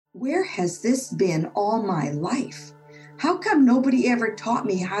Where has this been all my life? How come nobody ever taught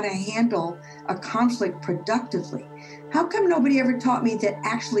me how to handle a conflict productively? How come nobody ever taught me that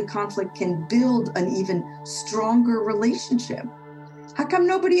actually conflict can build an even stronger relationship? How come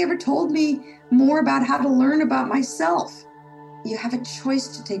nobody ever told me more about how to learn about myself? You have a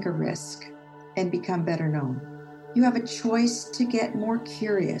choice to take a risk and become better known. You have a choice to get more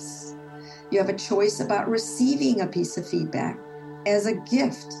curious. You have a choice about receiving a piece of feedback as a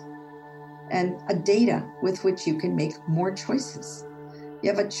gift and a data with which you can make more choices. You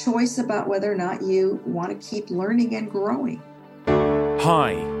have a choice about whether or not you want to keep learning and growing.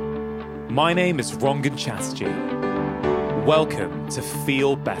 Hi, my name is Rangan Chatterjee. Welcome to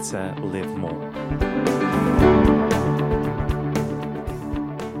Feel Better, Live More.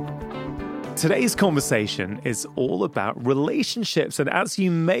 Today's conversation is all about relationships, and as you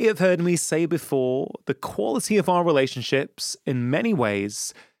may have heard me say before, the quality of our relationships in many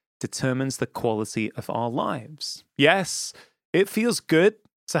ways determines the quality of our lives. Yes, it feels good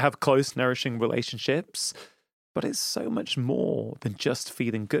to have close, nourishing relationships, but it's so much more than just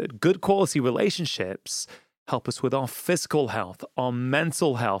feeling good. Good quality relationships help us with our physical health, our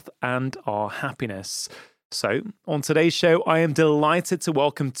mental health, and our happiness. So, on today's show, I am delighted to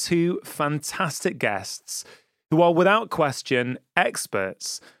welcome two fantastic guests who are without question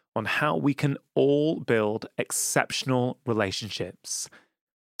experts on how we can all build exceptional relationships.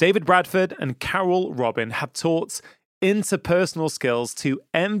 David Bradford and Carol Robin have taught interpersonal skills to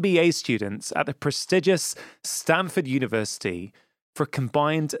MBA students at the prestigious Stanford University for a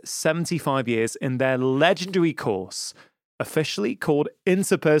combined 75 years in their legendary course, officially called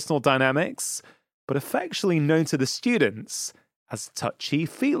Interpersonal Dynamics, but affectionately known to the students as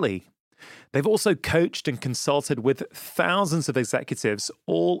Touchy-Feely. They've also coached and consulted with thousands of executives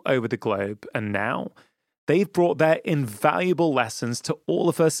all over the globe, and now they've brought their invaluable lessons to all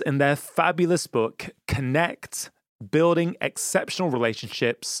of us in their fabulous book, Connect: Building Exceptional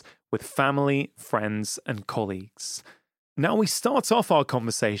Relationships with Family, Friends, and Colleagues. Now we start off our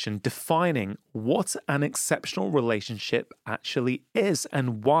conversation defining what an exceptional relationship actually is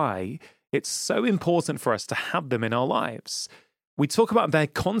and why it's so important for us to have them in our lives. We talk about their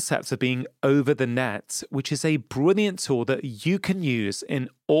concept of being over the net, which is a brilliant tool that you can use in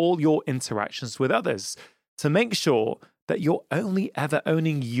all your interactions with others to make sure that you're only ever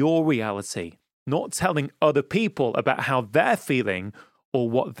owning your reality, not telling other people about how they're feeling or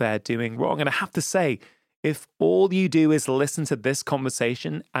what they're doing wrong. And I have to say, if all you do is listen to this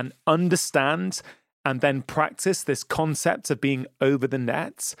conversation and understand and then practice this concept of being over the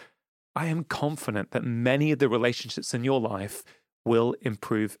net, I am confident that many of the relationships in your life will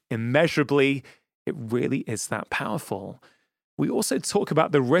improve immeasurably. It really is that powerful. We also talk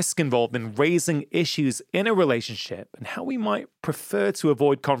about the risk involved in raising issues in a relationship and how we might prefer to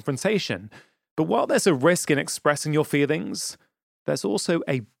avoid confrontation. But while there's a risk in expressing your feelings, there's also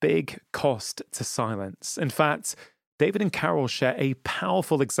a big cost to silence. In fact, David and Carol share a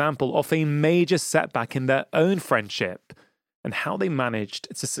powerful example of a major setback in their own friendship and how they managed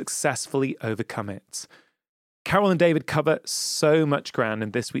to successfully overcome it. Carol and David cover so much ground in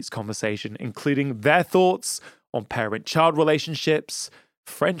this week's conversation, including their thoughts on parent-child relationships,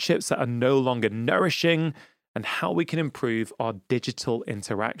 friendships that are no longer nourishing, and how we can improve our digital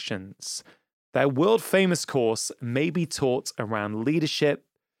interactions. Their world-famous course may be taught around leadership,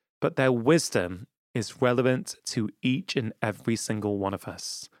 but their wisdom is relevant to each and every single one of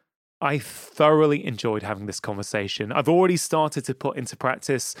us. I thoroughly enjoyed having this conversation. I've already started to put into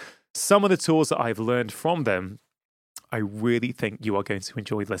practice some of the tools that I've learned from them. I really think you are going to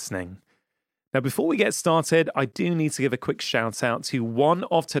enjoy listening. Now, before we get started, I do need to give a quick shout out to one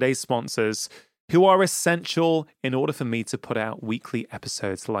of today's sponsors who are essential in order for me to put out weekly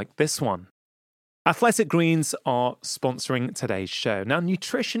episodes like this one. Athletic Greens are sponsoring today's show. Now,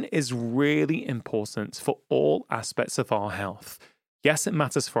 nutrition is really important for all aspects of our health. Yes, it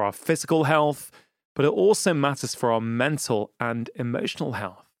matters for our physical health, but it also matters for our mental and emotional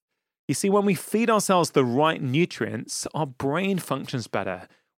health. You see, when we feed ourselves the right nutrients, our brain functions better.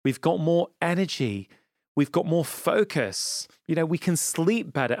 We've got more energy. We've got more focus. We can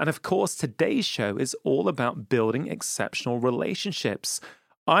sleep better. And of course, today's show is all about building exceptional relationships.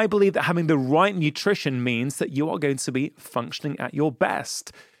 I believe that having the right nutrition means that you are going to be functioning at your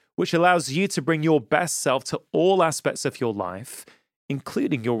best, which allows you to bring your best self to all aspects of your life,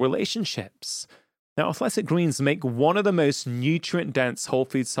 including your relationships. Now, Athletic Greens make one of the most nutrient-dense whole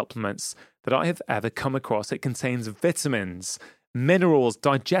food supplements that I have ever come across. It contains vitamins, minerals,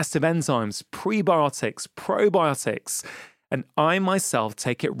 digestive enzymes, prebiotics, probiotics, and I myself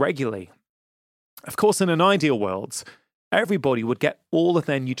take it regularly. Of course, in an ideal world, everybody would get all of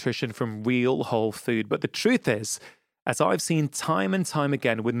their nutrition from real whole food. But the truth is, as I've seen time and time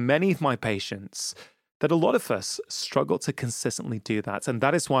again with many of my patients, that a lot of us struggle to consistently do that. And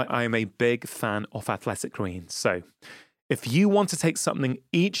that is why I am a big fan of Athletic Greens. So if you want to take something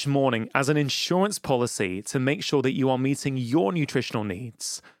each morning as an insurance policy to make sure that you are meeting your nutritional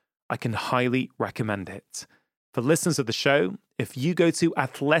needs, I can highly recommend it. For listeners of the show, if you go to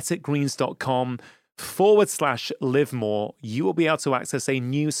athleticgreens.com/live more, you will be able to access a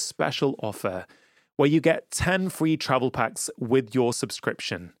new special offer where you get 10 free travel packs with your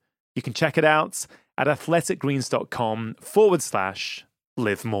subscription. You can check it out at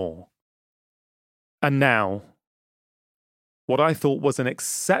athleticgreens.com/live more. And now, what I thought was an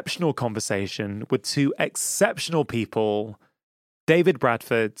exceptional conversation with two exceptional people, David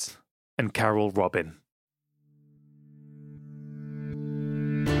Bradford and Carol Robin.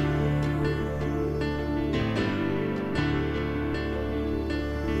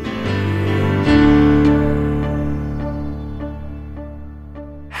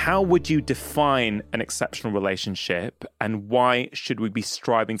 How would you define an exceptional relationship, and why should we be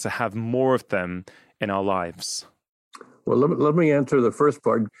striving to have more of them in our lives? Well, let me answer the first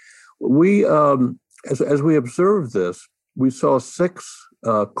part. We, as we observed this, we saw 6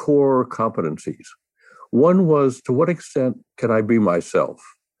 core competencies. One was, to what extent can I be myself?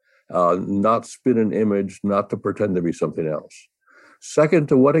 Not spin an image, not to pretend to be something else. Second,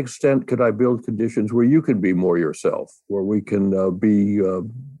 to what extent could I build conditions where you can be more yourself, where we can be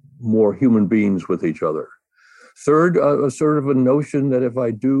more human beings with each other? Third, a sort of a notion that if I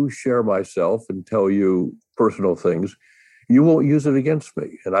do share myself and tell you personal things, you won't use it against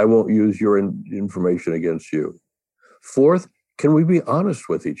me, and I won't use your information against you. Fourth, can we be honest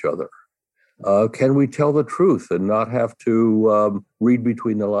with each other? Can we tell the truth and not have to read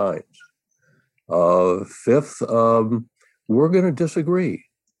between the lines? Fifth, we're going to disagree,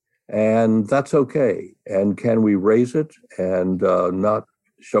 and that's okay. And can we raise it and not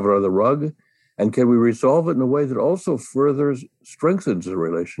shove it under the rug? And can we resolve it in a way that also further strengthens the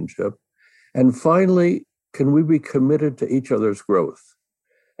relationship? And finally, can we be committed to each other's growth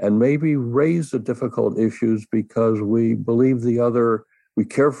and maybe raise the difficult issues because we believe the other, we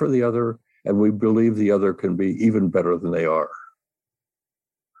care for the other, and we believe the other can be even better than they are?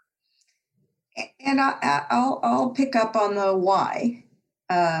 And I'll pick up on the why.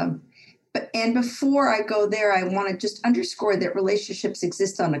 But before I go there, I want to just underscore that relationships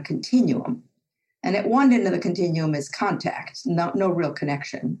exist on a continuum. And at one end of the continuum is contact, no real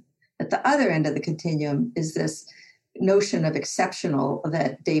connection. At the other end of the continuum is this notion of exceptional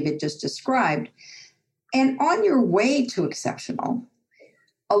that David just described. And on your way to exceptional,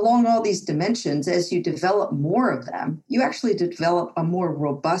 along all these dimensions, as you develop more of them, you actually develop a more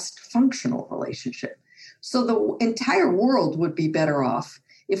robust, functional relationship. So the entire world would be better off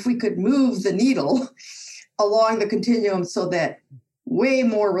if we could move the needle along the continuum so that way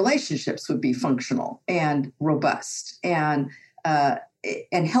more relationships would be functional and robust and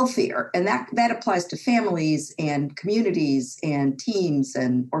healthier. And that applies to families and communities and teams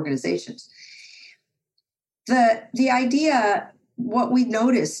and organizations. The idea, what we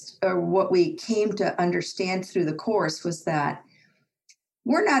noticed or what we came to understand through the course was that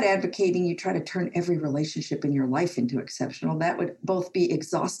we're not advocating you try to turn every relationship in your life into exceptional. That would both be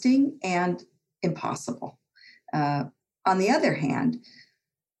exhausting and impossible. On the other hand,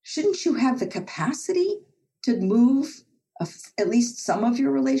 shouldn't you have the capacity to move at least some of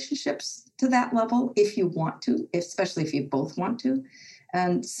your relationships to that level if you want to, especially if you both want to?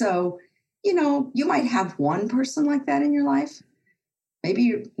 And so, you might have one person like that in your life.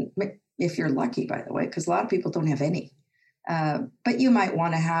 Maybe if you're lucky, by the way, because a lot of people don't have any. But you might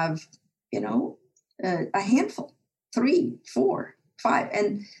want to have, a handful, 3, 4, 5.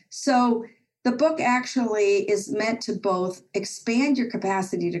 And so the book actually is meant to both expand your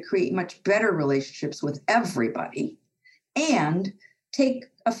capacity to create much better relationships with everybody and take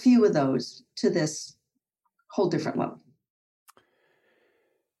a few of those to this whole different level.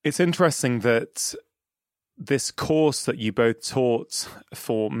 It's interesting that this course that you both taught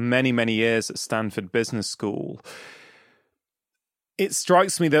for many, many years at Stanford Business School, it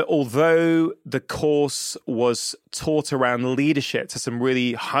strikes me that although the course was taught around leadership to some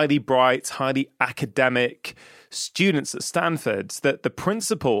really highly bright, highly academic students at Stanford, that the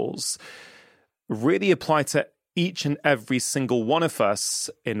principles really apply to each and every single one of us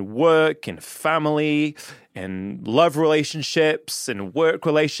in work, in family, in love relationships, in work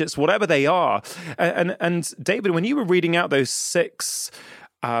relationships, whatever they are. And David, when you were reading out those 6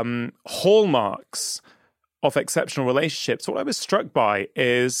 hallmarks of exceptional relationships, what I was struck by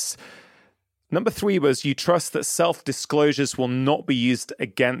is Number 3 was you trust that self-disclosures will not be used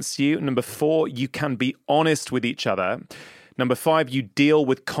against you. Number 4, you can be honest with each other. Number 5, you deal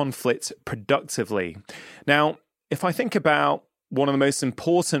with conflict productively. Now, if I think about one of the most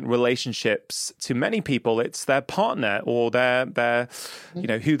important relationships to many people, it's their partner or their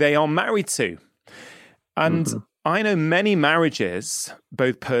who they are married to. And I know many marriages,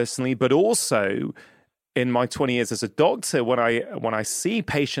 both personally, but also in my 20 years as a doctor, when I see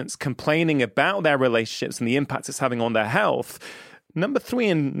patients complaining about their relationships and the impact it's having on their health, number 3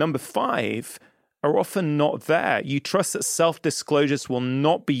 and number 5 are often not there. You trust that self-disclosures will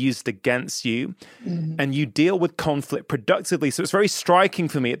not be used against you, and you deal with conflict productively. So it's very striking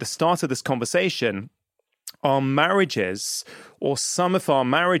for me at the start of this conversation, our marriages, or some of our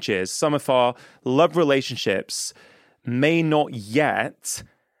marriages, some of our love relationships may not yet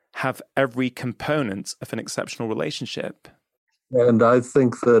have every component of an exceptional relationship. And I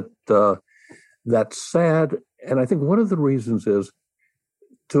think that that's sad. And I think one of the reasons is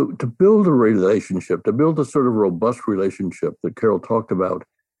to build a relationship, to build a sort of robust relationship that Carol talked about,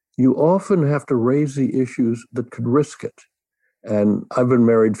 you often have to raise the issues that could risk it. And I've been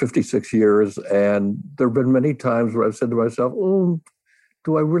married 56 years, and there have been many times where I've said to myself,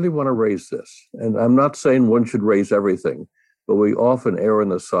 do I really want to raise this? And I'm not saying one should raise everything, but we often err on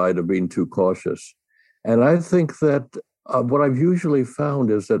the side of being too cautious. And I think that what I've usually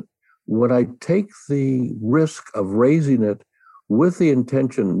found is that when I take the risk of raising it with the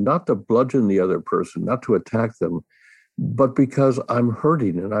intention not to bludgeon the other person, not to attack them, but because I'm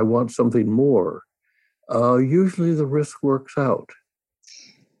hurting and I want something more, usually the risk works out.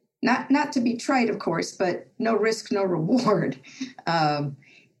 Not to be trite, of course, but no risk, no reward. And,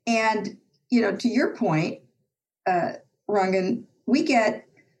 to your point, Rangan, we get,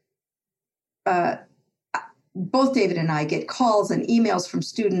 both David and I get calls and emails from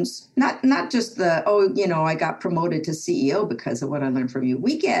students, not just I got promoted to CEO because of what I learned from you.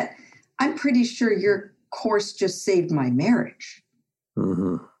 We get, I'm pretty sure your course just saved my marriage.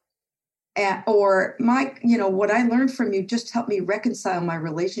 Or what I learned from you just helped me reconcile my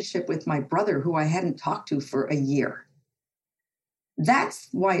relationship with my brother, who I hadn't talked to for a year. That's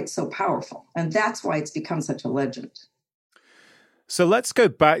why it's so powerful. And that's why it's become such a legend. So let's go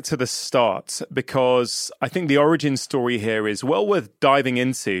back to the start, because I think the origin story here is well worth diving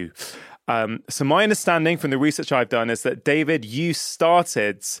into. So my understanding from the research I've done is that, David, you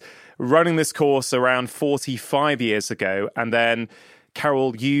started running this course around 45 years ago, and then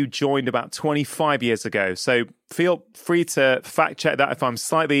Carol, you joined about 25 years ago. So feel free to fact check that if I'm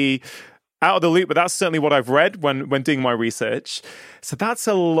slightly out of the loop, but that's certainly what I've read when doing my research. So that's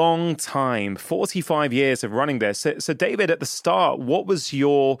a long time, 45 years of running this. So David, at the start, what was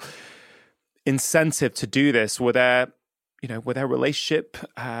your incentive to do this? Were there relationship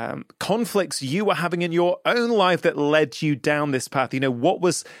conflicts you were having in your own life that led you down this path? What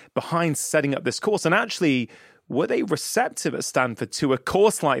was behind setting up this course? And actually, were they receptive at Stanford to a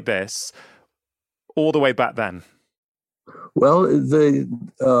course like this all the way back then? Well,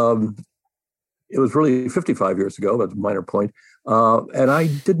 it was really 55 years ago. That's a minor point. And I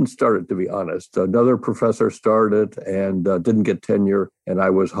didn't start it, to be honest. Another professor started and didn't get tenure, and I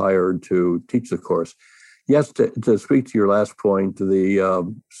was hired to teach the course. Yes, to speak to your last point,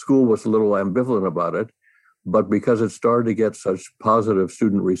 the school was a little ambivalent about it, but because it started to get such positive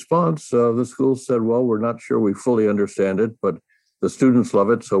student response, the school said, well, we're not sure we fully understand it, but the students love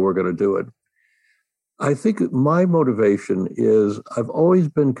it, so we're going to do it. I think my motivation is I've always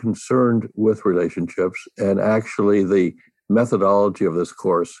been concerned with relationships, and actually the methodology of this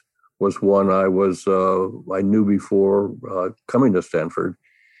course was one I knew before coming to Stanford.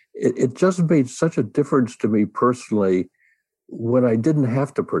 It just made such a difference to me personally when I didn't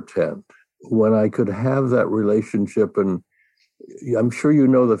have to pretend, when I could have that relationship. And I'm sure you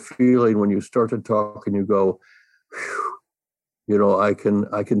know the feeling when you start to talk and you go, I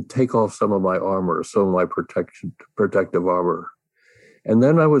can take off some of my armor, some of my protective armor. And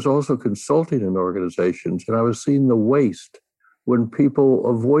then I was also consulting in organizations, and I was seeing the waste when people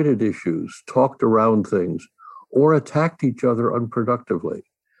avoided issues, talked around things, or attacked each other unproductively.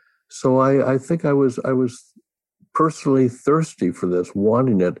 So I think I was personally thirsty for this,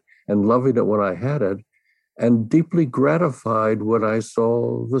 wanting it and loving it when I had it, and deeply gratified when I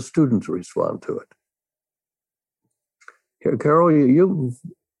saw the students respond to it. Carol, you've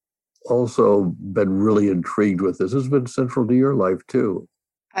also been really intrigued with this. It's been central to your life too.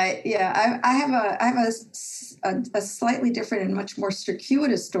 I have a slightly different and much more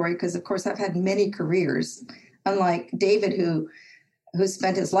circuitous story, because of course I've had many careers. Unlike David, who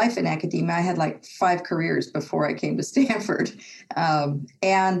spent his life in academia, I had like 5 careers before I came to Stanford.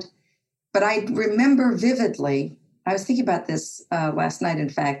 And But I remember vividly, I was thinking about this last night, in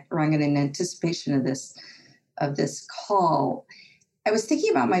fact, Rangan, in anticipation of this call. I was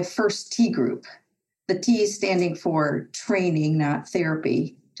thinking about my first T group, the T standing for training, not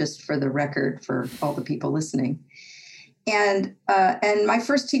therapy, just for the record for all the people listening. And my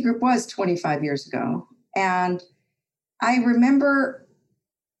first T group was 25 years ago. And I remember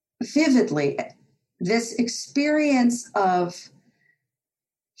vividly this experience of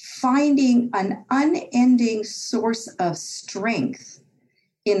finding an unending source of strength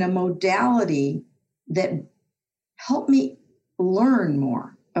in a modality that helped me learn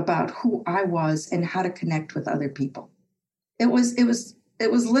more about who I was and how to connect with other people. It was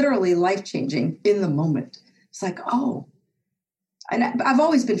literally life-changing in the moment. It's like, oh, and I've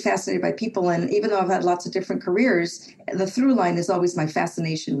always been fascinated by people. And even though I've had lots of different careers, the through line is always my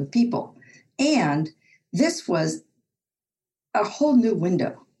fascination with people. And this was a whole new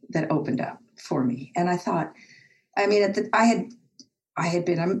window that opened up for me. And I thought, I mean, I had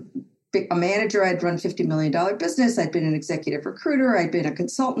been a manager. I'd run $50 million business. I'd been an executive recruiter. I'd been a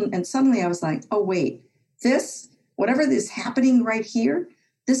consultant. And suddenly I was like, oh, wait, whatever is happening right here,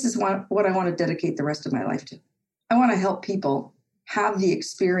 this is what I want to dedicate the rest of my life to. I want to help people have the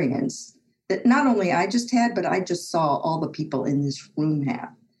experience that not only I just had, but I just saw all the people in this room have.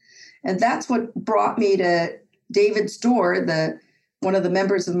 And that's what brought me to David Storr. One of the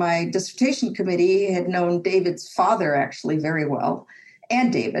members of my dissertation committee had known David's father actually very well,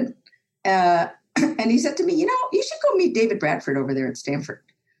 and David. And he said to me, you should go meet David Bradford over there at Stanford.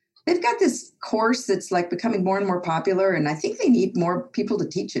 They've got this course that's like becoming more and more popular, and I think they need more people to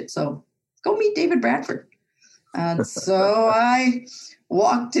teach it. So go meet David Bradford. And so I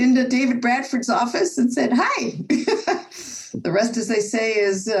walked into David Bradford's office and said, hi. The rest, as they say,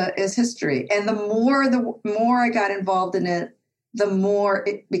 is history. And the more I got involved in it, the more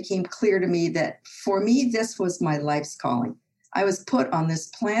it became clear to me that for me, this was my life's calling. I was put on this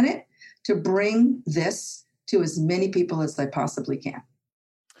planet to bring this to as many people as I possibly can.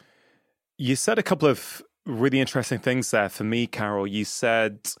 You said a couple of really interesting things there for me, Carol. You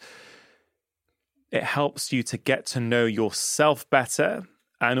said it helps you to get to know yourself better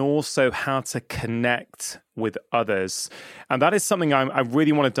and also how to connect with others. And that is something I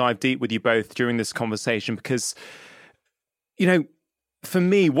really want to dive deep with you both during this conversation because, for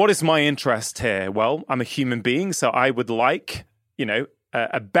me, what is my interest here? Well, I'm a human being, so I would like,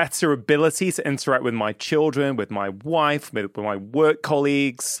 a better ability to interact with my children, with my wife, with my work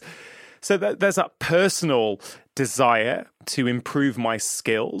colleagues. So there's that personal desire to improve my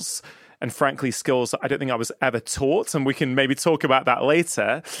skills. And frankly, skills I don't think I was ever taught, and we can maybe talk about that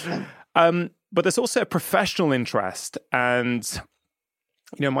later. But there's also a professional interest. And,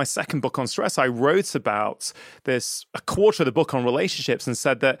 my second book on stress, I wrote about this, a quarter of the book on relationships, and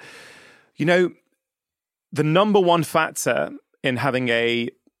said that, the number one factor in having a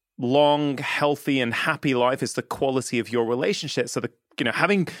long, healthy, and happy life is the quality of your relationships. So,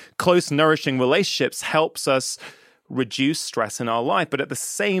 having close, nourishing relationships helps us reduce stress in our life. But at the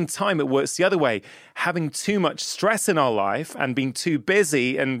same time, it works the other way. Having too much stress in our life and being too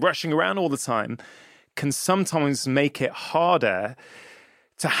busy and rushing around all the time can sometimes make it harder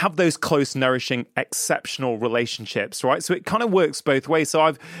to have those close, nourishing, exceptional relationships, right? So it kind of works both ways. So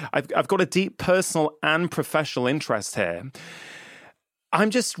I've got a deep personal and professional interest here. I'm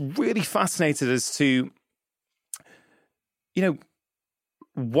just really fascinated as to,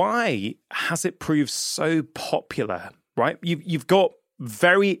 why has it proved so popular, right? You've got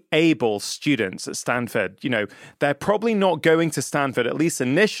very able students at Stanford. They're probably not going to Stanford, at least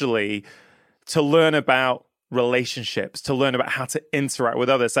initially, to learn about relationships, to learn about how to interact with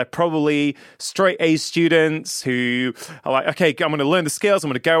others. They're probably straight A students who are like, okay, I'm going to learn the skills. I'm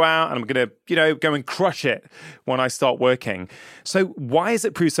going to go out and I'm going to, go and crush it when I start working. So why is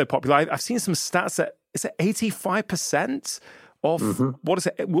it proved so popular? I've seen some stats that, is it 85%? What is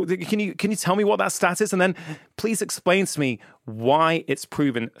it? Can you tell me what that stat is? And then please explain to me why it's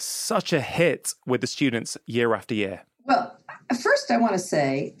proven such a hit with the students year after year. Well, first I want to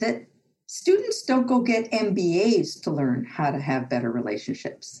say that students don't go get MBAs to learn how to have better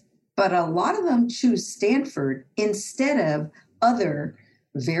relationships, but a lot of them choose Stanford instead of other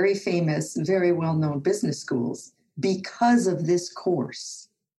very famous, very well-known business schools because of this course.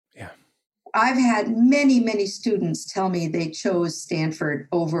 Yeah. I've had many, many students tell me they chose Stanford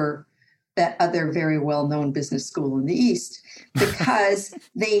over that other very well-known business school in the East because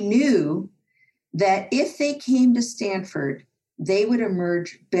they knew that if they came to Stanford, they would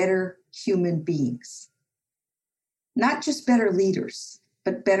emerge better human beings. Not just better leaders,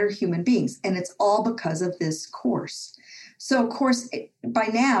 but better human beings. And it's all because of this course. So, of course, by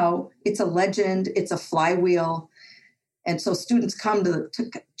now, it's a legend, it's a flywheel. And so students come to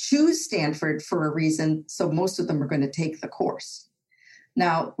choose Stanford for a reason, so most of them are going to take the course.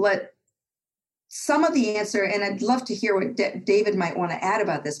 Now, some of the answer, and I'd love to hear what David might want to add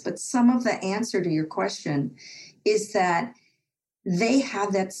about this, but some of the answer to your question is that they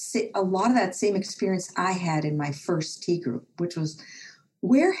have a lot of that same experience I had in my first T group, which was,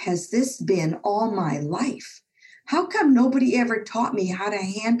 where has this been all my life? How come nobody ever taught me how to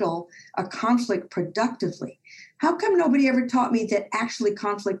handle a conflict productively? How come nobody ever taught me that actually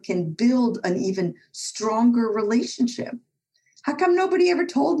conflict can build an even stronger relationship? How come nobody ever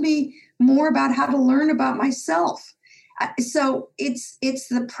told me more about how to learn about myself? So it's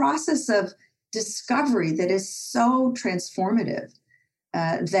the process of discovery that is so transformative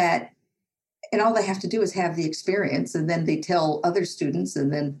and all they have to do is have the experience, and then they tell other students,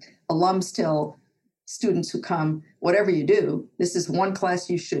 and then alums tell students who come, whatever you do, this is one class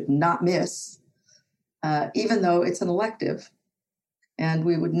you should not miss, even though it's an elective. And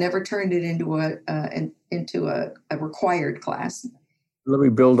we would never turn it into a required class. Let me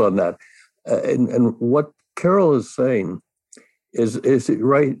build on that. And what Carol is saying is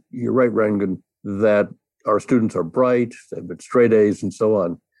right. You're right, Rangan, that our students are bright, they've been straight A's and so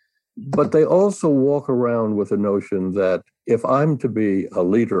on. But they also walk around with a notion that if I'm to be a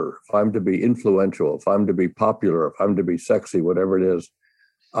leader, if I'm to be influential, if I'm to be popular, if I'm to be sexy, whatever it is,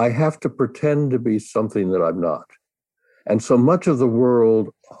 I have to pretend to be something that I'm not. And so much of the world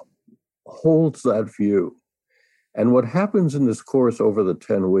holds that view. And what happens in this course over the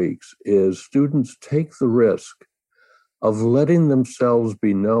 10 weeks is students take the risk of letting themselves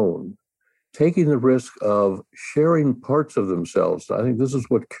be known, taking the risk of sharing parts of themselves. I think this is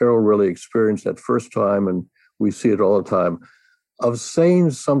what Carol really experienced that first time, and we see it all the time, of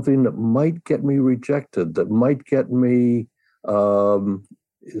saying something that might get me rejected, that might get me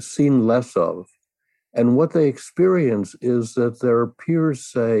seen less of. And what they experience is that their peers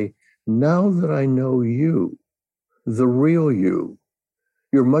say, now that I know you, the real you,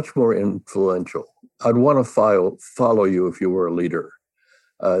 you're much more influential. I'd want to follow you if you were a leader.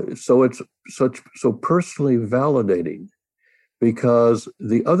 So it's so personally validating, because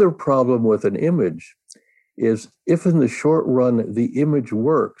the other problem with an image is if in the short run the image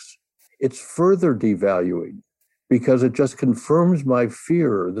works, it's further devaluing, because it just confirms my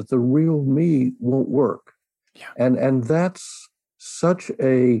fear that the real me won't work. Yeah. And that's such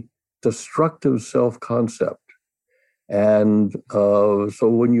a destructive self-concept. And so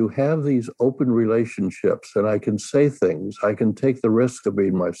when you have these open relationships, and I can say things, I can take the risk of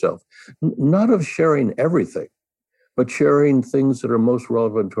being myself, not of sharing everything, but sharing things that are most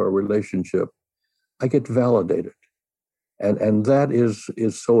relevant to our relationship, I get validated. And that is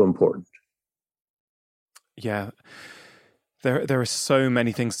so important. Yeah. There are so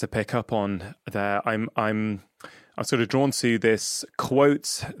many things to pick up on there. I'm sort of drawn to this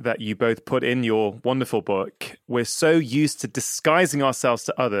quote that you both put in your wonderful book. We're so used to disguising ourselves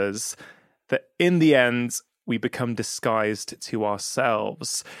to others that in the end, we become disguised to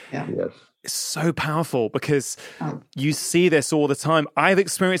ourselves. Yeah. Yes. It's so powerful because you see this all the time. I've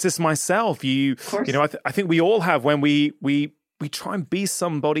experienced this myself. I think we all have, when we try and be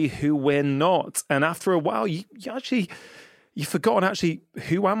somebody who we're not. And after a while, you've forgotten actually,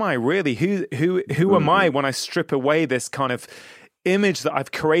 who am I really? Who am I when I strip away this kind of image that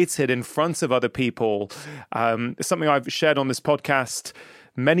I've created in front of other people? Something I've shared on this podcast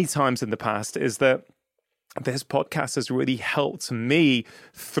many times in the past is that this podcast has really helped me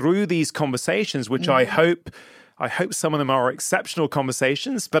through these conversations, which I hope some of them are exceptional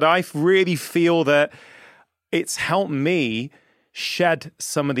conversations, but I really feel that it's helped me shed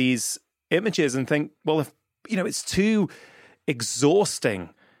some of these images and think, well, if it's too exhausting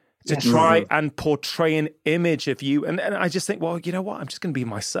to try and portray an image of you. And I just think, well, you know what? I'm just going to be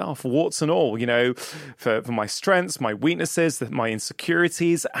myself, warts and all, for my strengths, my weaknesses, my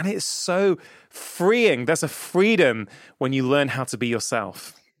insecurities. And it's so freeing. There's a freedom when you learn how to be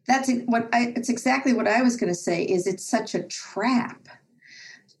yourself. It's exactly what I was going to say, is it's such a trap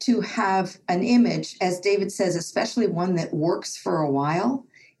to have an image, as David says, especially one that works for a while,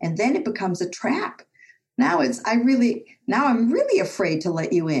 and then it becomes a trap. Now I'm really afraid to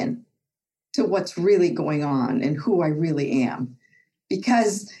let you in to what's really going on and who I really am,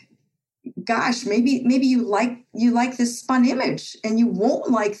 because, gosh, maybe you like this spun image and you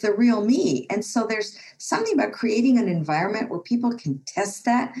won't like the real me. And so there's something about creating an environment where people can test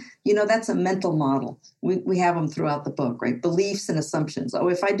that. That's a mental model. We have them throughout the book, right? Beliefs and assumptions. Oh,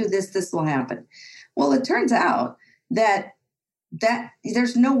 if I do this, this will happen. Well, it turns out that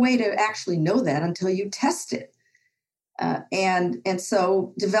there's no way to actually know that until you test it. And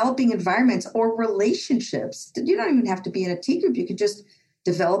so developing environments or relationships, you don't even have to be in a T group. You could just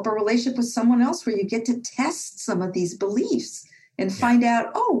develop a relationship with someone else where you get to test some of these beliefs and find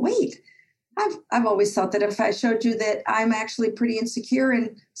out, oh, wait, I've always thought that if I showed you that I'm actually pretty insecure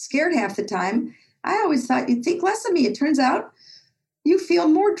and scared half the time, I always thought you'd think less of me. It turns out you feel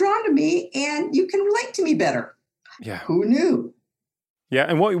more drawn to me and you can relate to me better. Yeah. Who knew? Yeah,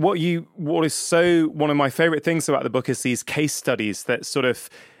 and what is so one of my favorite things about the book is these case studies that sort of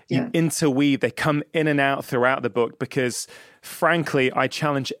you interweave. They come in and out throughout the book because, frankly, I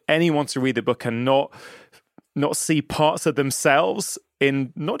challenge anyone to read the book and not see parts of themselves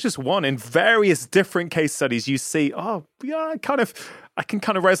in not just one, in various different case studies. You see, oh yeah, I can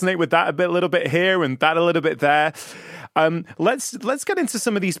kind of resonate with that a little bit here and that a little bit there. Let's get into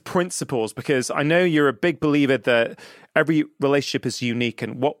some of these principles, because I know you're a big believer that every relationship is unique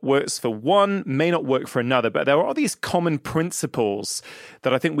and what works for one may not work for another, but there are these common principles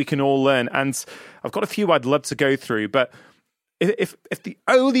that I think we can all learn. And I've got a few I'd love to go through, but if the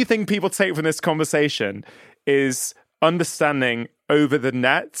only thing people take from this conversation is understanding over the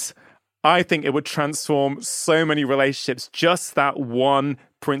net, I think it would transform so many relationships, just that one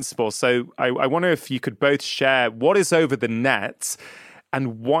principle. So I wonder if you could both share what is over the net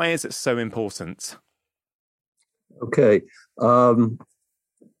and why is it so important? Okay. To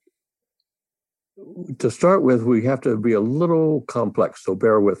start with, we have to be a little complex, so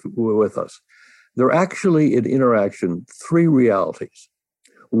bear with us. There are actually, in interaction, three realities.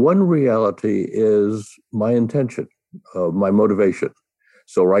 One reality is my intention, my motivation.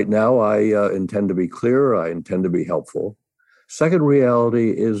 So right now, I intend to be clear. I intend to be helpful. Second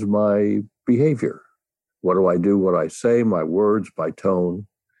reality is my behavior. What do I do, what I say, my words, my tone.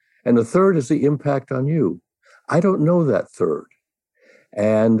 And the third is the impact on you. I don't know that third.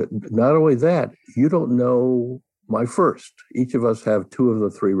 And not only that, you don't know my first. Each of us have two of the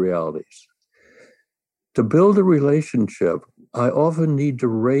three realities. To build a relationship, I often need to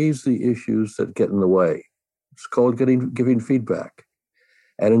raise the issues that get in the way. It's called giving feedback.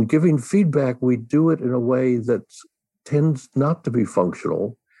 And in giving feedback, we do it in a way that tends not to be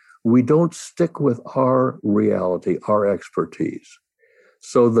functional. We don't stick with our reality, our expertise.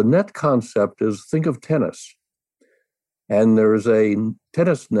 So the net concept is, think of tennis. And there's a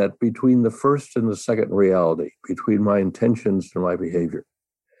tennis net between the first and the second reality, between my intentions and my behavior.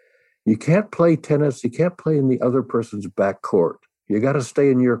 You can't play tennis. You can't play in the other person's back court. You got to stay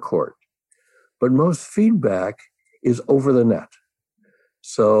in your court. But most feedback is over the net.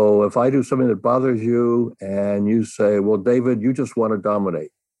 So if I do something that bothers you and you say, well, David, you just want to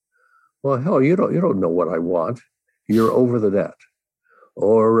dominate. Well, hell, you don't know what I want. You're over the net.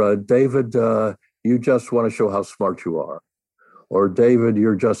 Or David, you just want to show how smart you are. Or David,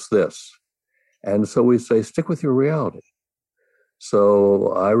 you're just this. And so we say, stick with your reality.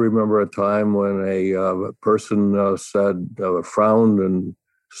 So I remember a time when a person frowned and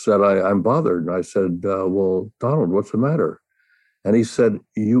said, I'm bothered. And I said, well, Donald, what's the matter? And he said,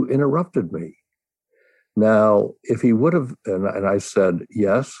 you interrupted me. Now, if he would have, and I said,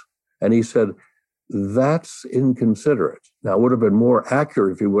 yes. And he said, that's inconsiderate. Now, it would have been more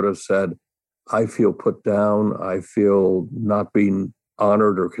accurate if he would have said, I feel put down. I feel not being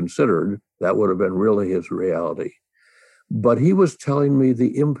honored or considered. That would have been really his reality. But he was telling me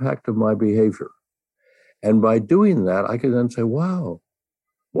the impact of my behavior. And by doing that, I could then say, wow,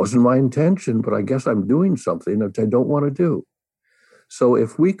 wasn't my intention, but I guess I'm doing something that I don't want to do. So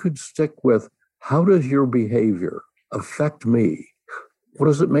if we could stick with, how does your behavior affect me? What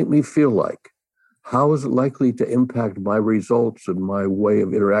does it make me feel like? How is it likely to impact my results and my way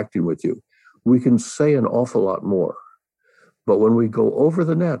of interacting with you? We can say an awful lot more. But when we go over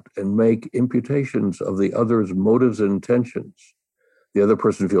the net and make imputations of the other's motives and intentions, the other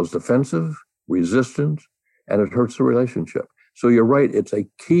person feels defensive, resistant, and it hurts the relationship. So you're right, it's a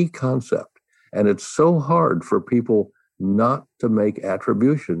key concept. And it's so hard for people not to make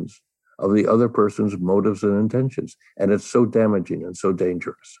attributions of the other person's motives and intentions. And it's so damaging and so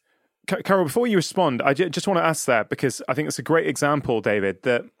dangerous. Carol, before you respond, I just want to ask that, because I think it's a great example, David,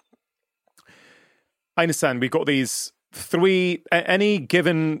 that I understand we've got these three, any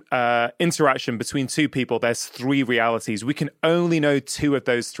given interaction between two people, there's three realities. We can only know two of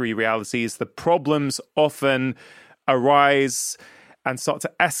those three realities. The problems often arise and start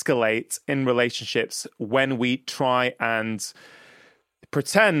to escalate in relationships when we try and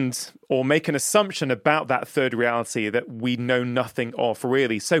pretend or make an assumption about that third reality that we know nothing of,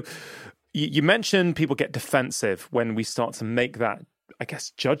 really. So you mentioned people get defensive when we start to make that, I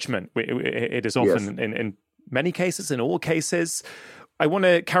guess, judgment. It is often in many cases, in all cases. I want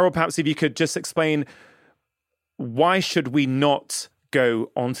to, Carol, perhaps if you could just explain why should we not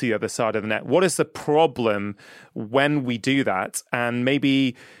go onto the other side of the net? What is the problem when we do that? And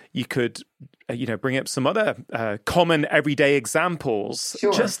maybe you could, bring up some other common everyday examples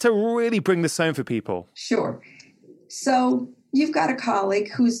just to really bring this home for people. Sure. So you've got a colleague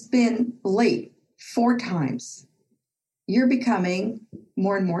who's been late 4 times. You're becoming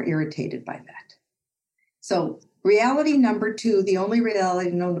more and more irritated by that. So reality number 2, the only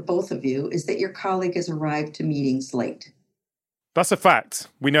reality known to both of you, is that your colleague has arrived to meetings late. That's a fact.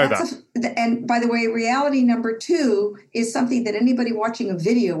 We know that. And by the way, reality number 2 is something that anybody watching a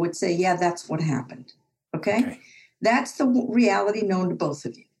video would say, yeah, that's what happened. Okay? That's the reality known to both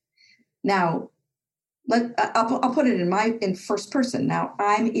of you. Now, I'll put it in first person. Now,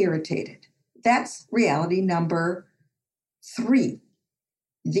 I'm irritated. That's reality number 3.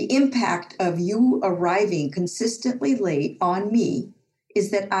 The impact of you arriving consistently late on me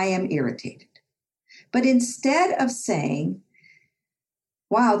is that I am irritated. But instead of saying,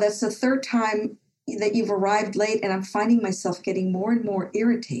 wow, that's the 3rd time that you've arrived late and I'm finding myself getting more and more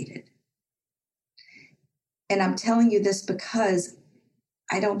irritated. And I'm telling you this because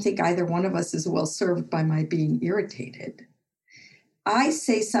I don't think either one of us is well served by my being irritated. I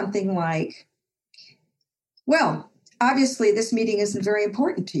say something like, well, obviously this meeting isn't very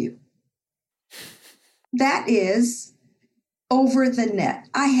important to you. That is over the net.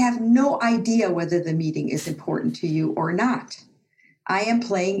 I have no idea whether the meeting is important to you or not. I am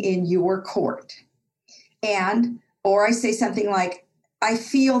playing in your court. Or I say something like, I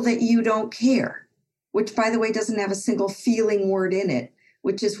feel that you don't care, which, by the way, doesn't have a single feeling word in it,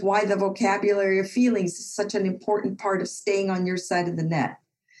 which is why the vocabulary of feelings is such an important part of staying on your side of the net.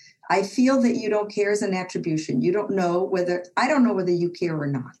 I feel that you don't care is an attribution. I don't know whether you care or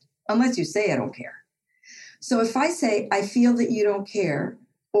not, unless you say I don't care. So if I say, I feel that you don't care,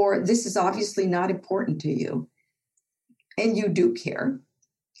 or this is obviously not important to you, and you do care,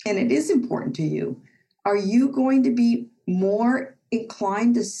 and it is important to you, are you going to be more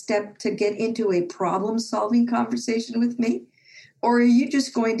inclined to get into a problem-solving conversation with me? Or are you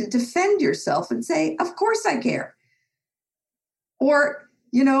just going to defend yourself and say, of course I care? Or,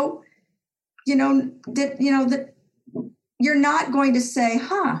 that you're not going to say,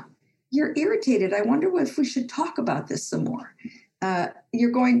 you're irritated. I wonder if we should talk about this some more.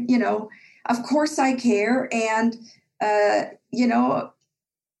 You're going, of course I care. And,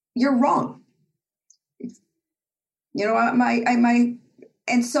 you're wrong.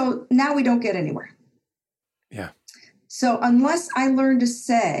 And so now we don't get anywhere. Yeah. So unless I learn to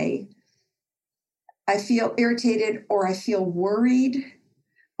say, I feel irritated or I feel worried,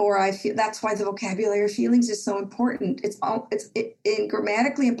 or I feel, that's why the vocabulary of feelings is so important. It's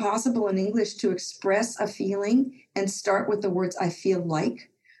grammatically impossible in English to express a feeling and start with the words I feel like,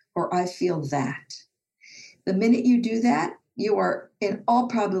 or I feel that. The minute you do that, you are in all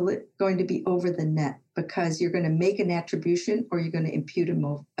probability going to be over the net because you're going to make an attribution or you're going to impute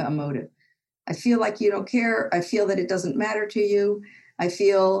a motive. I feel like you don't care. I feel that it doesn't matter to you. I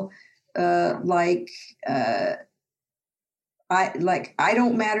feel like I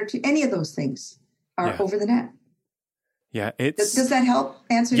don't matter to any of those things are over the net. Yeah, does that help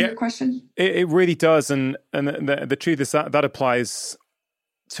answer your question? It really does, and the truth is that applies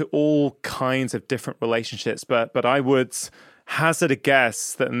to all kinds of different relationships. But I would hazard a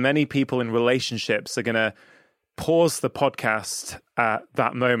guess that many people in relationships are going to pause the podcast at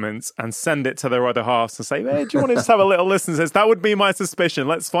that moment and send it to their other halves and say, hey, do you want to just have a little listen to this? That would be my suspicion.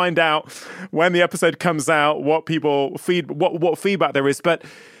 Let's find out when the episode comes out what people what feedback there is. But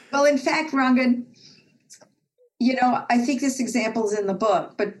well, in fact, Rangan, I think this example is in the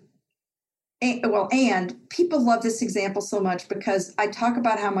book, and people love this example so much because I talk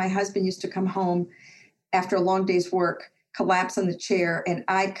about how my husband used to come home after a long day's work, collapse on the chair, and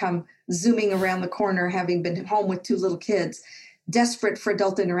I'd come zooming around the corner, having been home with 2 little kids, desperate for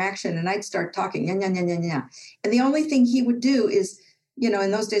adult interaction, and I'd start talking, yeah. And the only thing he would do is,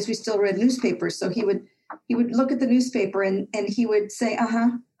 in those days we still read newspapers, so he would look at the newspaper and he would say,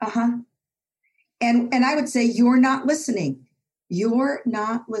 and I would say, you're not listening. You're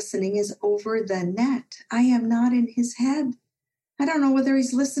not listening is over the net. I am not in his head. I don't know whether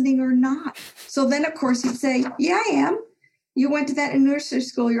he's listening or not. So then, of course, he'd say, yeah, I am. You went to that nursery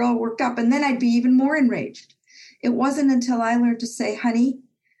school. You're all worked up. And then I'd be even more enraged. It wasn't until I learned to say, honey,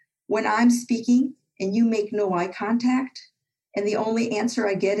 when I'm speaking and you make no eye contact and the only answer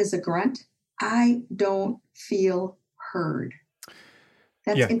I get is a grunt, I don't feel heard.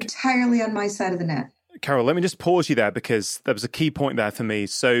 That's entirely on my side of the net. Carol, let me just pause you there because there was a key point there for me.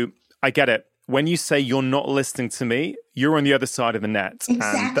 So I get it. when you say you're not listening to me, you're on the other side of the net.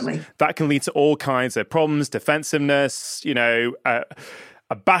 Exactly. And that can lead to all kinds of problems, defensiveness,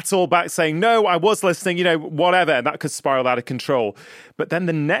 a battle back saying, no, I was listening, whatever. And that could spiral out of control. But then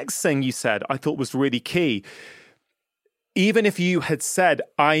the next thing you said, I thought was really key. Even if you had said,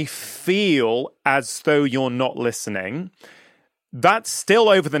 I feel as though you're not listening, that's still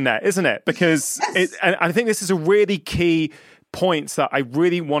over the net, isn't it? Because yes. And I think this is a really key point that I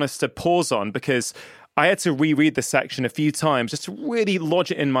really want us to pause on, because I had to reread the section a few times just to really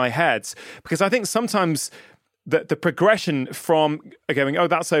lodge it in my head. Because I think sometimes the progression from going, oh,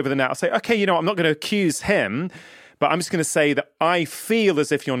 that's over the net, I'll say, okay, I'm not going to accuse him, but I'm just going to say that I feel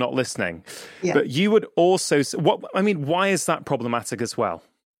as if you're not listening. Yeah. But you would also, why is that problematic as well?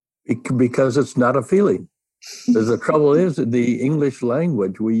 Because it's not a feeling. The trouble is, in the English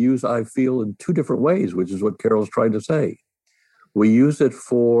language, we use I feel in two different ways, which is what Carol's trying to say. We use it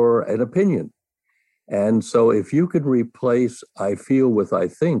for an opinion. And so if you can replace I feel with I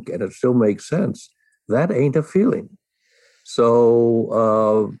think, and it still makes sense, that ain't a feeling.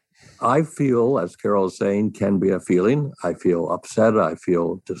 So I feel, as Carol is saying, can be a feeling. I feel upset, I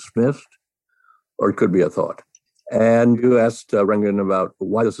feel dismissed, or it could be a thought. And you asked Rangan about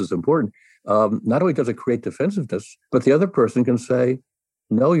why this is important. Not only does it create defensiveness, but the other person can say,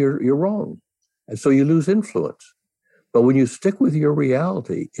 no, you're wrong. And so you lose influence. But when you stick with your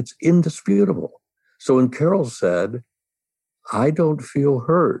reality, it's indisputable. So when Carol said, I don't feel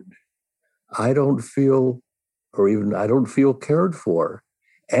heard, I don't feel, or even I don't feel cared for,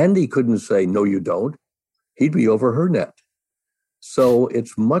 Andy couldn't say, no, you don't. He'd be over her net. So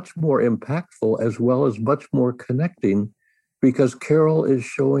it's much more impactful as well as much more connecting, because Carol is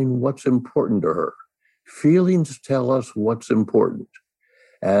showing what's important to her. Feelings tell us what's important.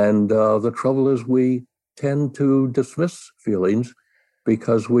 And the trouble is we tend to dismiss feelings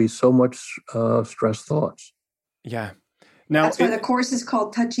because we so much stress thoughts. Yeah. Now, that's why the course is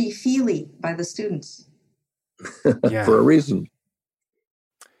called Touchy-Feely by the students. Yeah. For a reason.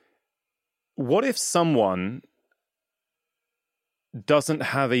 What if someone doesn't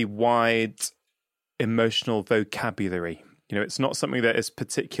have a wide emotional vocabulary? It's not something that is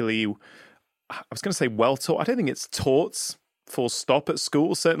particularly, I was going to say well taught. I don't think it's taught full stop at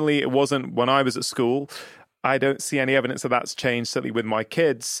school. Certainly it wasn't when I was at school. I don't see any evidence that that's changed, certainly with my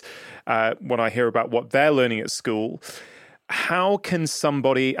kids, when I hear about what they're learning at school. How can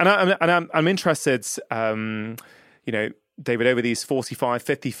somebody, and I'm interested, David, over these 45,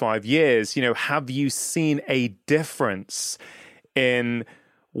 55 years, have you seen a difference in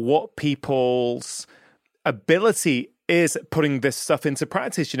what people's ability is putting this stuff into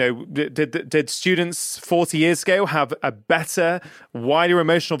practice? Did students 40 years ago have a better, wider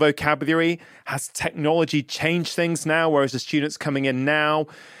emotional vocabulary? Has technology changed things now, whereas the students coming in now,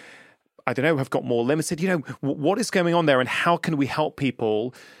 I don't know, have got more limited? What is going on there, and how can we help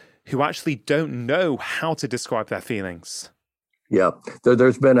people who actually don't know how to describe their feelings? Yeah,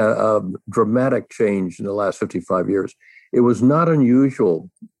 there's been a dramatic change in the last 55 years. It was not unusual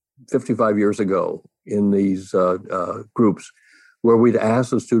 55 years ago in these groups where we'd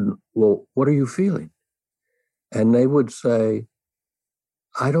ask the student, well, what are you feeling? And they would say,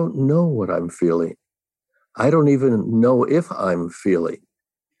 I don't know what I'm feeling. I don't even know if I'm feeling.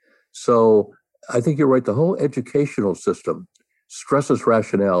 So I think you're right. The whole educational system stresses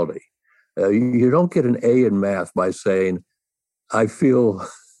rationality. You don't get an A in math by saying, I feel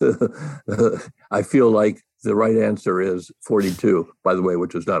I feel like the right answer is 42, by the way,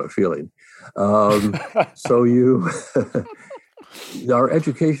 which is not a feeling. So our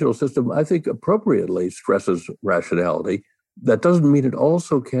educational system, I think, appropriately stresses rationality. That doesn't mean it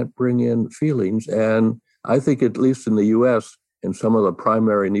also can't bring in feelings. And I think, at least in the U.S., in some of the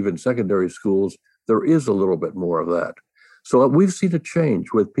primary and even secondary schools, there is a little bit more of that. So we've seen a change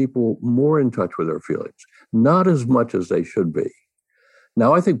with people more in touch with their feelings, not as much as they should be.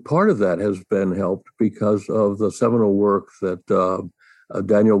 Now, I think part of that has been helped because of the seminal work that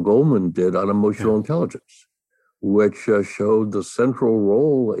Daniel Goleman did on emotional intelligence, which showed the central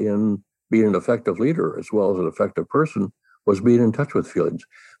role in being an effective leader as well as an effective person was being in touch with feelings.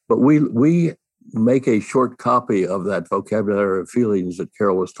 But we make a short copy of that vocabulary of feelings that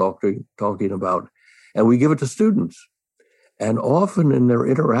Carol was talking about, and we give it to students. And often in their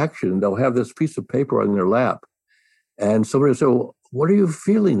interaction, they'll have this piece of paper on their lap, and somebody will say, well, what are you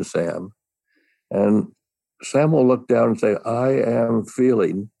feeling, Sam? And Sam will look down and say, I am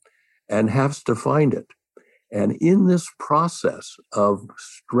feeling, and has to find it. And in this process of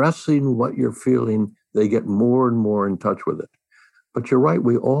stressing what you're feeling, they get more and more in touch with it. But you're right,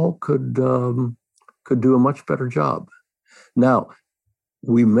 we all could do a much better job. Now,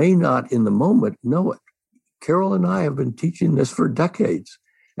 we may not in the moment know it. Carol and I have been teaching this for decades.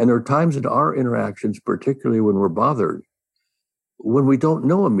 And there are times in our interactions, particularly when we're bothered, when we don't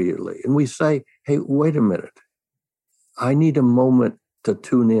know immediately. And we say, hey, wait a minute. I need a moment to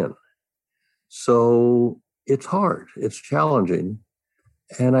tune in. So it's hard. It's challenging.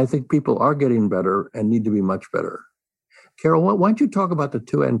 And I think people are getting better and need to be much better. Carol, why don't you talk about the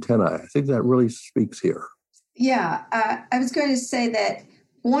two antennae? I think that really speaks here. Yeah, I was going to say that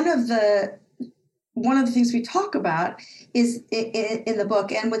one of the things we talk about is in the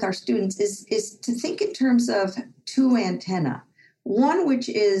book and with our students is to think in terms of two antennae. One which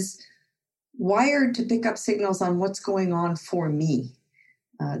is wired to pick up signals on what's going on for me.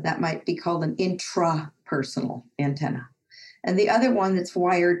 That might be called an intrapersonal antenna. And the other one that's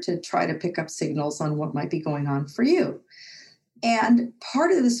wired to try to pick up signals on what might be going on for you. And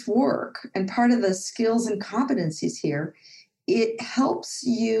part of this work and part of the skills and competencies here, it helps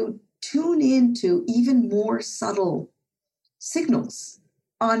you tune into even more subtle signals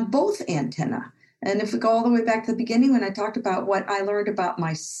on both antennae. And if we go all the way back to the beginning, when I talked about what I learned about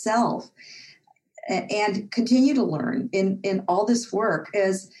myself and continue to learn in all this work,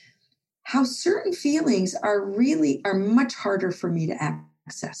 is how certain feelings are much harder for me to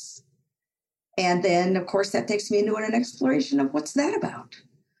access. And then, of course, that takes me into an exploration of what's that about?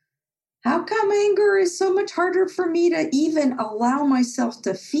 How come anger is so much harder for me to even allow myself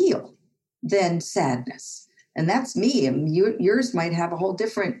to feel than sadness? And that's me. And yours might have a whole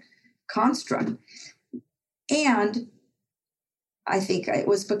different construct. And I think it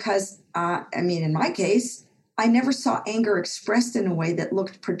was because, in my case, I never saw anger expressed in a way that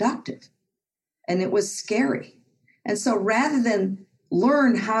looked productive. And it was scary. And so rather than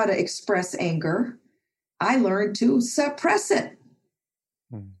learn how to express anger, I learned to suppress it.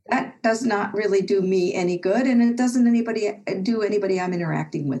 That does not really do me any good, and it doesn't do anybody I'm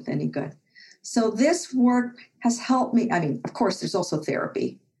interacting with any good. So this work has helped me. Of course, there's also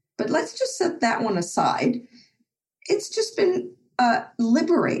therapy, but let's just set that one aside. It's just been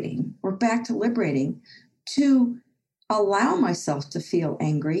liberating. We're back to liberating, to allow myself to feel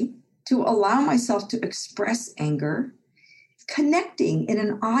angry, to allow myself to express anger, connecting in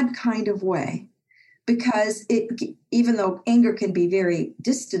an odd kind of way, because even though anger can be very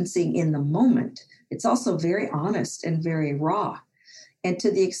distancing in the moment, it's also very honest and very raw. And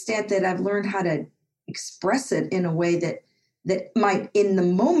to the extent that I've learned how to express it in a way that might in the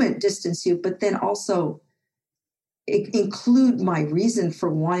moment distance you, but then also include my reason for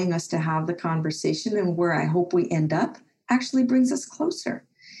wanting us to have the conversation and where I hope we end up, actually brings us closer.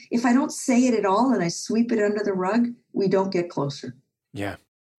 If I don't say it at all and I sweep it under the rug, we don't get closer. Yeah.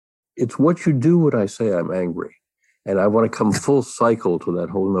 It's what you do when I say I'm angry. And I want to come full cycle to that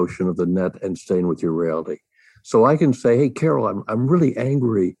whole notion of the net and staying with your reality. So I can say, hey, Carol, I'm really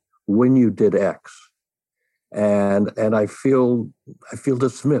angry when you did X. And I feel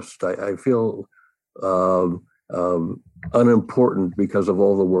dismissed. I feel unimportant because of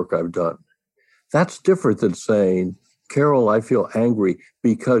all the work I've done. That's different than saying, Carol, I feel angry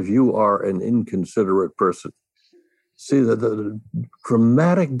because you are an inconsiderate person. See, the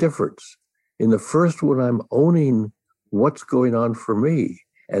dramatic difference. In the first one, I'm owning what's going on for me.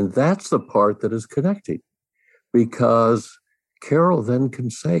 And that's the part that is connecting. Because Carol then can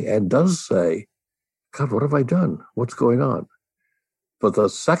say, and does say, God, what have I done? What's going on? But the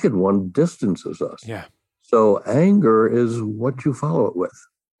second one distances us. Yeah. So anger is what you follow it with.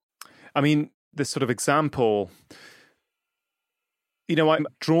 This sort of example, I'm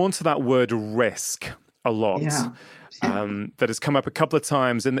drawn to that word risk a lot. Yeah. That has come up a couple of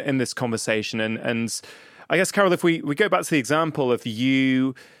times in this conversation. And I guess, Carol, if we go back to the example of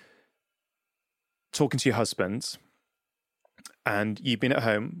you talking to your husband and you've been at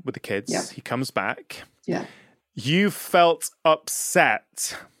home with the kids, yeah. He comes back. Yeah. You felt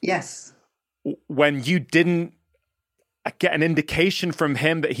upset. Yes. When you didn't get an indication from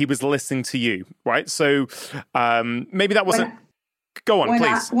him that he was listening to you, right? So maybe that wasn't... Go on,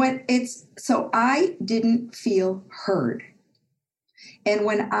 please. So I didn't feel heard. And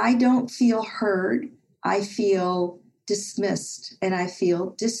when I don't feel heard, I feel dismissed and I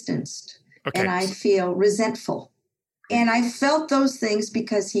feel distanced and I feel resentful. And I felt those things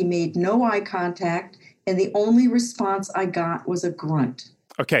because he made no eye contact and the only response I got was a grunt.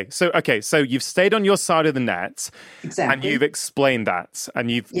 So you've stayed on your side of the net, exactly, and you've explained that, and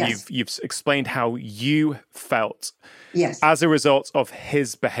you've explained how you felt, yes, as a result of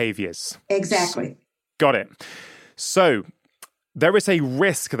his behaviors. Exactly. Got it. So there is a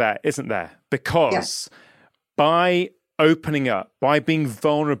risk there, isn't there? Because by opening up, by being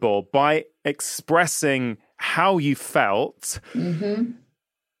vulnerable, by expressing how you felt,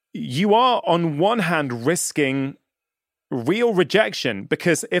 you are on one hand risking real rejection,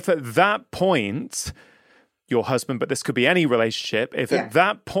 because if at that point, your husband, but this could be any relationship, if at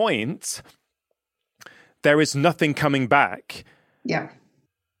that point there is nothing coming back,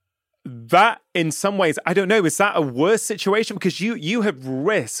 that in some ways, I don't know, is that a worse situation? Because you have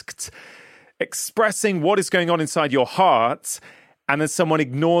risked expressing what is going on inside your heart, and then someone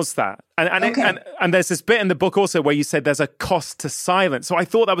ignores that. And there's this bit in the book also where you said there's a cost to silence. So I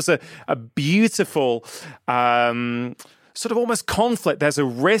thought that was a beautiful sort of almost conflict. There's a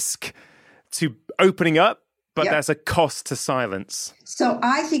risk to opening up, but there's a cost to silence. So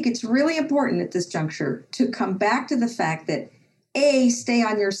I think it's really important at this juncture to come back to the fact that A, stay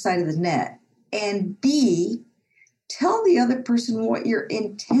on your side of the net, and B, tell the other person what your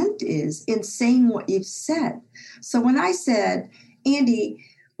intent is in saying what you've said. So when I said, Andy,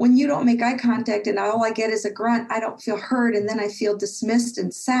 when you don't make eye contact and all I get is a grunt, I don't feel heard, and then I feel dismissed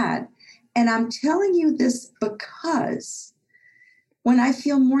and sad. And I'm telling you this because when I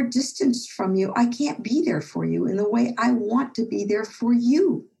feel more distanced from you, I can't be there for you in the way I want to be there for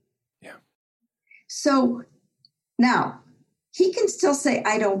you. Yeah. So now he can still say,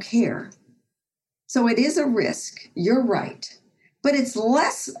 I don't care. So it is a risk. You're right. But it's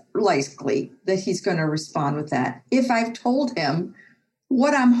less likely that he's going to respond with that if I've told him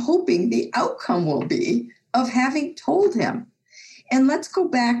what I'm hoping the outcome will be of having told him. And let's go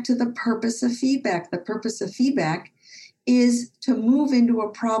back to the purpose of feedback. The purpose of feedback is to move into a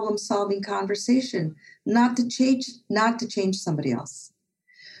problem-solving conversation, not to change somebody else.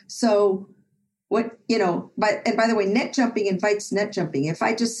 So what, and by the way, net jumping invites net jumping. If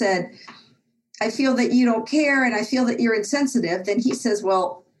I just said, I feel that you don't care and I feel that you're insensitive, then he says,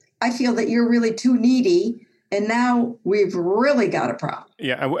 well, I feel that you're really too needy. And now we've really got a problem.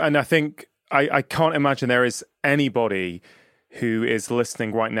 Yeah. And I think I can't imagine there is anybody who is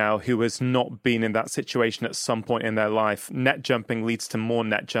listening right now who has not been in that situation at some point in their life. Net jumping leads to more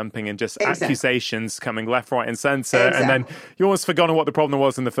net jumping and just accusations coming left, right, and center. And then you almost forgotten what the problem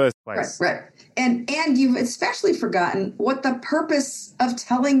was in the first place. Right. And you've especially forgotten what the purpose of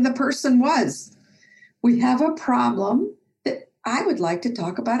telling the person was. We have a problem that I would like to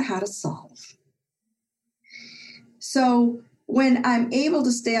talk about how to solve. So when I'm able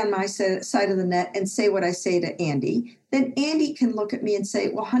to stay on my side of the net and say what I say to Andy, then Andy can look at me and say,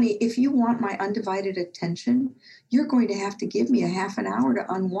 well, honey, if you want my undivided attention, you're going to have to give me a half an hour to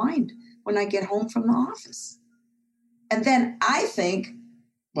unwind when I get home from the office. And then I think,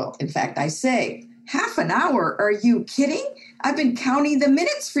 well, in fact, I say, half an hour? Are you kidding? I've been counting the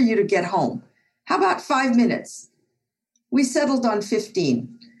minutes for you to get home. How about 5 minutes? We settled on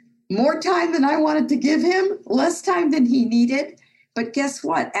 15. More time than I wanted to give him, less time than he needed. But guess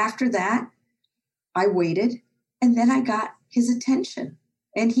what? After that, I waited, and then I got his attention,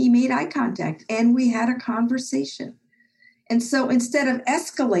 and he made eye contact, and we had a conversation. And so instead of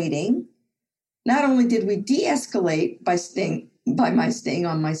escalating, not only did we de-escalate by my staying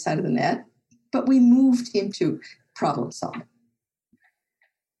on my side of the net, but we moved into problem solving.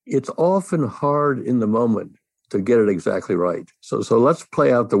 It's often hard in the moment to get it exactly right. So let's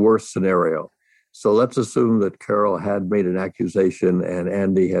play out the worst scenario. So let's assume that Carol had made an accusation and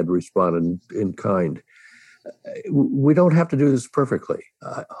Andy had responded in kind. We don't have to do this perfectly.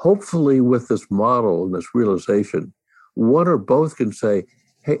 Hopefully with this model and this realization, one or both can say,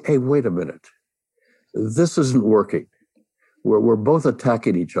 hey, wait a minute. This isn't working. We're both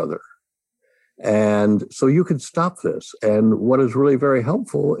attacking each other. And so you can stop this. And what is really very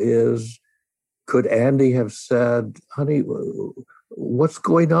helpful is, could Andy have said, honey, what's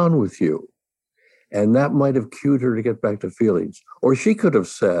going on with you? And that might have cued her to get back to feelings. Or she could have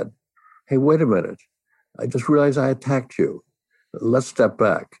said, hey, wait a minute. I just realized I attacked you. Let's step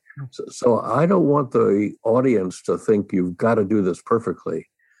back. So I don't want the audience to think you've got to do this perfectly.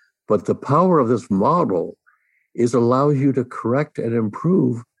 But the power of this model is allows you to correct and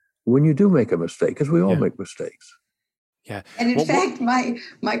improve when you do make a mistake, because we all make mistakes. Yeah. And in fact,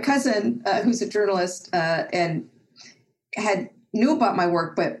 my cousin, who's a journalist and knew about my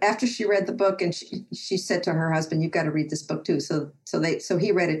work, but after she read the book, and she said to her husband, "You've got to read this book too." So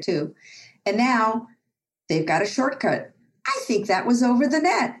he read it too, and now they've got a shortcut. I think that was over the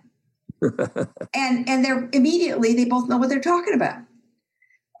net, and they're immediately they both know what they're talking about,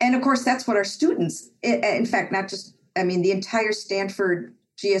 and of course that's what our students, in fact, not just the entire Stanford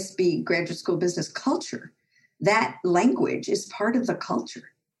GSB Graduate School Business culture. That language is part of the culture.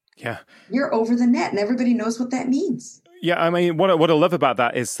 Yeah. You're over the net and everybody knows what that means. Yeah. What I love about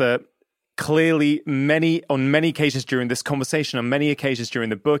that is that clearly on many occasions during this conversation, on many occasions during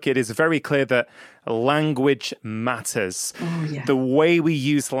the book, it is very clear that language matters. Oh, yeah. The way we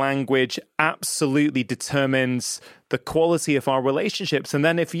use language absolutely determines the quality of our relationships. And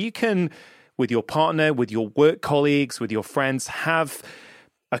then if you can, with your partner, with your work colleagues, with your friends, have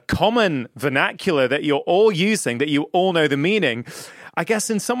a common vernacular that you're all using, that you all know the meaning, I guess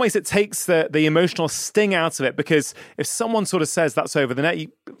in some ways it takes the emotional sting out of it, because if someone sort of says that's over the net,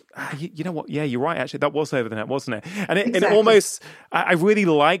 you know what? Yeah, you're right. Actually, that was over the net, wasn't it? And it almost, I really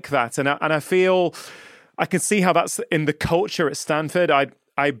like that, and I feel I can see how that's in the culture at Stanford.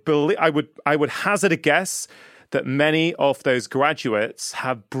 I believe I would hazard a guess that many of those graduates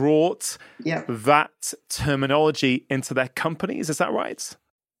have brought that terminology into their companies. Is that right?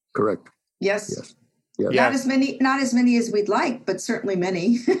 Correct. Yes. Yes. Not as many as we'd like, but certainly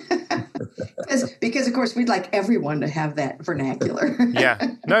many. because of course we'd like everyone to have that vernacular.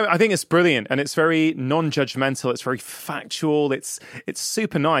 Yeah. No, I think it's brilliant, and it's very non-judgmental. It's very factual. It's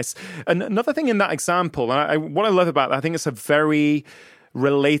super nice. And another thing in that example, and what I love about that, I think it's a very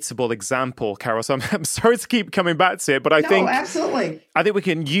relatable example, Carol. So I'm sorry to keep coming back to it, but I think absolutely. I think we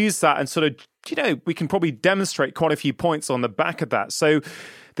can use that and sort of, we can probably demonstrate quite a few points on the back of that. So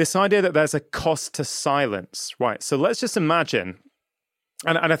this idea that there's a cost to silence, right? So let's just imagine,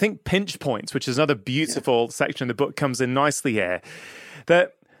 and I think pinch points, which is another beautiful section of the book, comes in nicely here,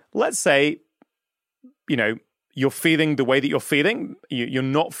 that let's say, you're feeling the way that you're feeling, you're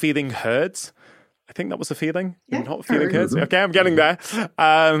not feeling heard. I think that was a feeling. You're not feeling heard. Okay, I'm getting there.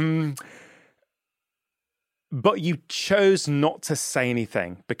 But you chose not to say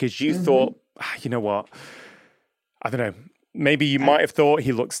anything because you thought, you know what? I don't know. Maybe you might have thought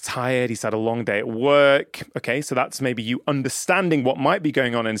he looks tired. He's had a long day at work. Okay, so that's maybe you understanding what might be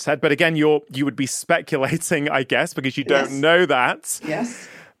going on in his head. But again, you would be speculating, I guess, because you don't know that. Yes.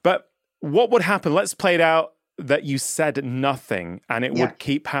 But what would happen? Let's play it out that you said nothing and it would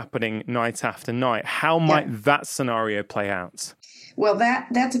keep happening night after night. How might that scenario play out? Well,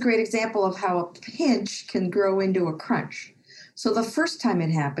 that's a great example of how a pinch can grow into a crunch. So the first time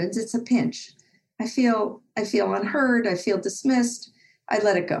it happens, it's a pinch. I feel unheard. I feel dismissed. I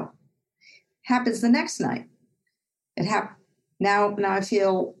let it go. Happens the next night. Now I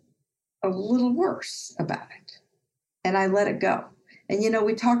feel a little worse about it, and I let it go. And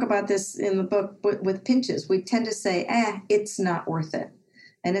we talk about this in the book with pinches. We tend to say, it's not worth it,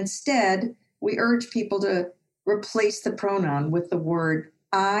 and instead we urge people to replace the pronoun with the word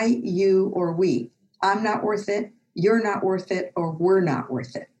I, you, or we. I'm not worth it. You're not worth it, or we're not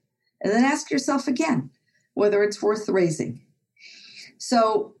worth it. And then ask yourself again whether it's worth raising.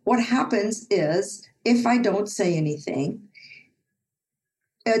 So what happens is, if I don't say anything,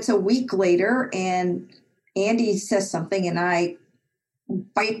 it's a week later and Andy says something and I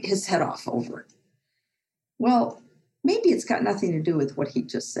bite his head off over it. Well, maybe it's got nothing to do with what he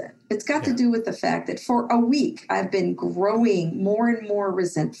just said. It's got to do with the fact that for a week I've been growing more and more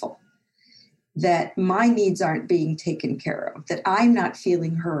resentful that my needs aren't being taken care of, that I'm not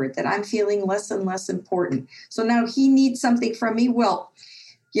feeling heard, that I'm feeling less and less important. So now he needs something from me. Well,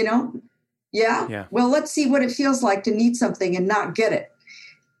 well, let's see what it feels like to need something and not get it.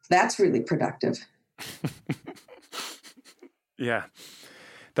 That's really productive. Yeah.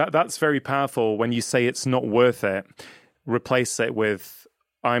 That's very powerful when you say it's not worth it. Replace it with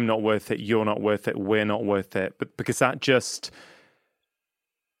I'm not worth it, you're not worth it, we're not worth it. But because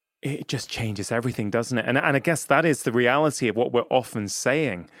it just changes everything, doesn't it? And I guess that is the reality of what we're often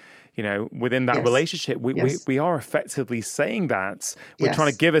saying. Within that relationship, we are effectively saying that. We're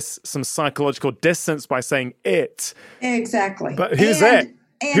trying to give us some psychological distance by saying it. Exactly. But who's it?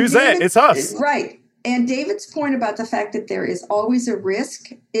 Who's it? It's us. Right. And David's point about the fact that there is always a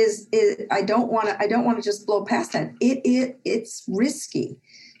risk is I don't want to just blow past that. It's risky.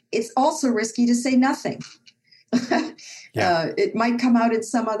 It's also risky to say nothing. It might come out in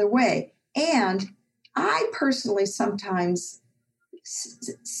some other way. And I personally sometimes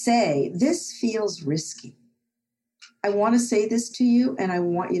say, this feels risky. I want to say this to you, and I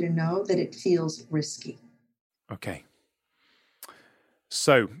want you to know that it feels risky. Okay.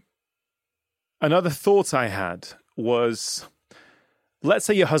 So another thought I had was, let's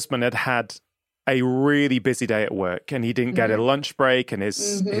say your husband had a really busy day at work and he didn't get a lunch break, and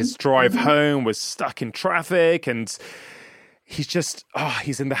his drive home was stuck in traffic, and he's just,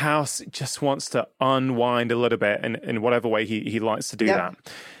 he's in the house, just wants to unwind a little bit in whatever way he likes to do that.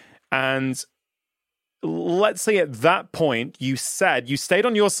 And let's say at that point you stayed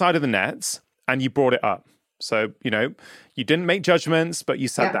on your side of the net and you brought it up. So, you didn't make judgments, but you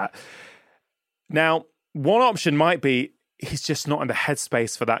said that. Now, one option might be he's just not in the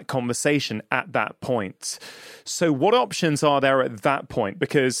headspace for that conversation at that point. So what options are there at that point?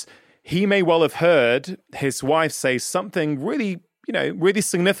 Because he may well have heard his wife say something really, really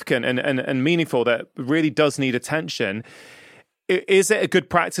significant and meaningful that really does need attention. Is it a good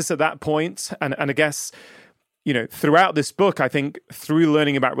practice at that point? And I guess, throughout this book, I think through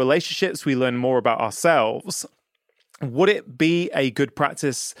learning about relationships, we learn more about ourselves. Would it be a good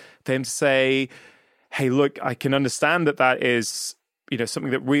practice for him to say, hey, look, I can understand that is,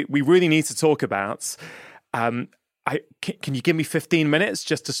 something that we really need to talk about. Can you give me 15 minutes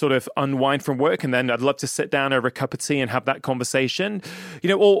just to sort of unwind from work? And then I'd love to sit down over a cup of tea and have that conversation,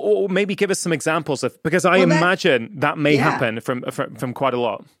 or maybe give us some examples of, because I imagine that may happen from quite a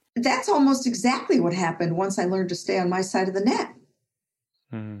lot. That's almost exactly what happened once I learned to stay on my side of the net,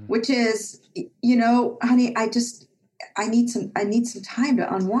 which is, honey, I need some time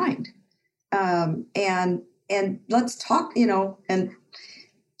to unwind. And let's talk, and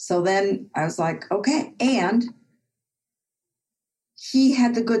so then I was like, okay. And he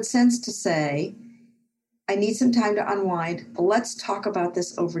had the good sense to say, I need some time to unwind. Let's talk about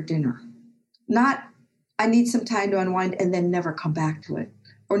this over dinner. Not, I need some time to unwind and then never come back to it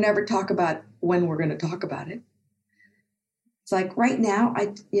or never talk about when we're going to talk about it. It's like right now,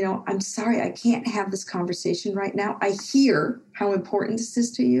 I'm sorry, I can't have this conversation right now. I hear how important this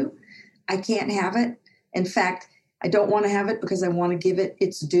is to you. I can't have it. In fact, I don't want to have it because I want to give it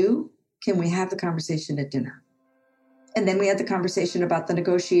its due. Can we have the conversation at dinner? And then we had the conversation about the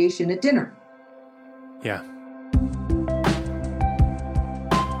negotiation at dinner. Yeah.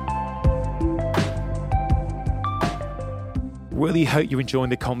 Really hope you're enjoying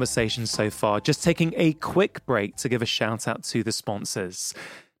the conversation so far. Just taking a quick break to give a shout out to the sponsors.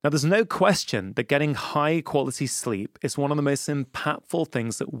 Now, there's no question that getting high quality sleep is one of the most impactful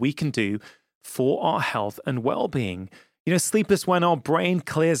things that we can do for our health and well-being. Sleep is when our brain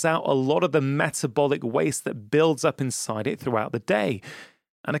clears out a lot of the metabolic waste that builds up inside it throughout the day.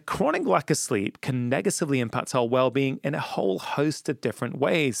 And a chronic lack of sleep can negatively impact our well-being in a whole host of different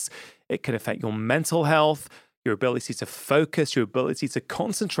ways. It can affect your mental health, your ability to focus, your ability to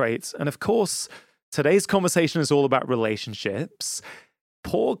concentrate. And of course, today's conversation is all about relationships.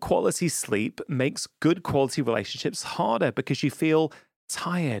 Poor quality sleep makes good quality relationships harder because you feel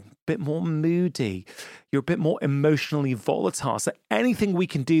tired, a bit more moody, you're a bit more emotionally volatile. So anything we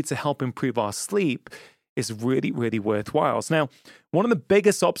can do to help improve our sleep is really, really worthwhile. Now, one of the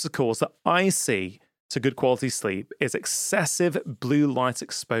biggest obstacles that I see to good quality sleep is excessive blue light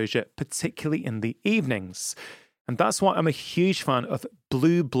exposure, particularly in the evenings. And that's why I'm a huge fan of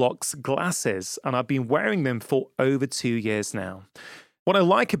BlueBlox glasses, and I've been wearing them for over 2 years now. What I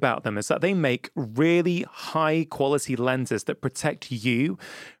like about them is that they make really high quality lenses that protect you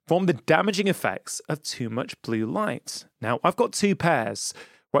from the damaging effects of too much blue light. Now, I've got 2 pairs,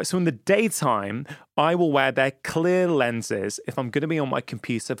 right? So in the daytime, I will wear their clear lenses if I'm going to be on my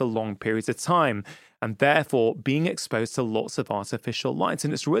computer for long periods of time, and therefore being exposed to lots of artificial light.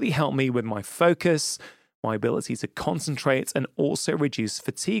 And it's really helped me with my focus, my ability to concentrate, and also reduce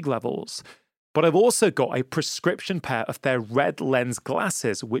fatigue levels. But I've also got a prescription pair of their red lens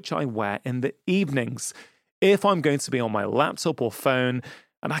glasses, which I wear in the evenings if I'm going to be on my laptop or phone,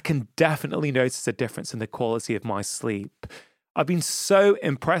 and I can definitely notice a difference in the quality of my sleep. I've been so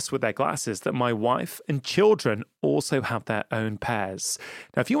impressed with their glasses that my wife and children also have their own pairs.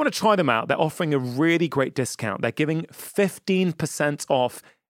 Now, if you want to try them out, they're offering a really great discount. They're giving 15% off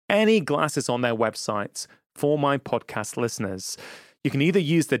any glasses on their website for my podcast listeners. You can either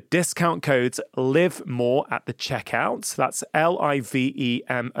use the discount codes LIVEMORE at the checkout, that's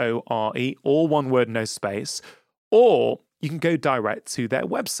LIVEMORE, all one word, no space, or you can go direct to their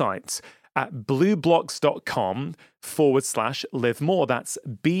website at blueblox.com/livemore. That's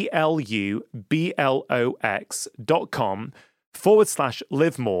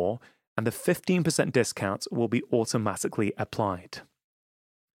BLUBLOX.com/livemore, and the 15% discount will be automatically applied.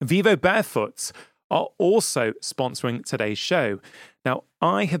 Vivo Barefoot are also sponsoring today's show. Now,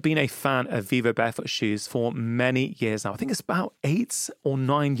 I have been a fan of Vivo Barefoot shoes for many years now. I think it's about 8 or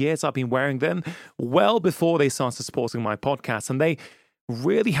 9 years I've been wearing them, well before they started supporting my podcast. And they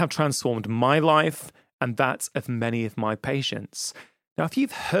really have transformed my life and that of many of my patients. Now, if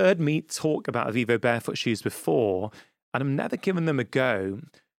you've heard me talk about Vivo Barefoot shoes before and I've never given them a go,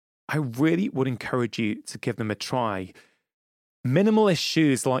 I really would encourage you to give them a try. Minimalist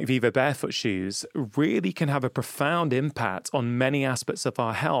shoes like Vivo Barefoot shoes really can have a profound impact on many aspects of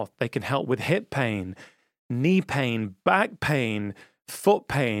our health. They can help with hip pain, knee pain, back pain, foot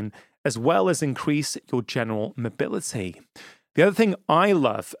pain, as well as increase your general mobility. The other thing I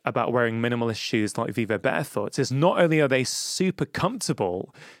love about wearing minimalist shoes like Vivo Barefoot is not only are they super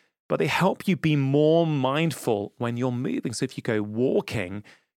comfortable, but they help you be more mindful when you're moving. So if you go walking,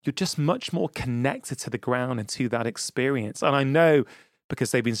 you're just much more connected to the ground and to that experience. And I know,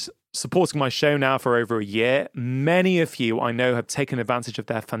 because they've been supporting my show now for over a year, many of you I know have taken advantage of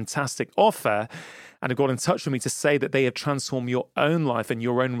their fantastic offer and have got in touch with me to say that they have transformed your own life and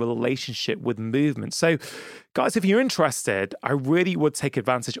your own relationship with movement. So guys, if you're interested, I really would take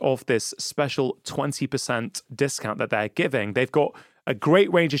advantage of this special 20% discount that they're giving. They've got a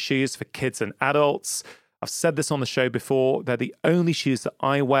great range of shoes for kids and adults. I've said this on the show before. They're the only shoes that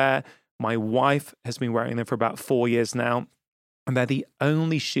I wear. My wife has been wearing them for about 4 years now, and they're the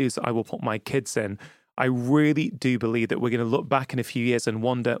only shoes that I will put my kids in. I really do believe that we're going to look back in a few years and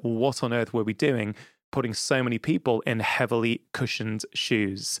wonder what on earth were we doing putting so many people in heavily cushioned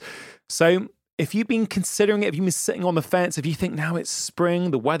shoes. So if you've been considering it, if you've been sitting on the fence, if you think now it's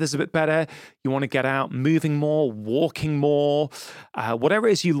spring, the weather's a bit better, you want to get out moving more, walking more, whatever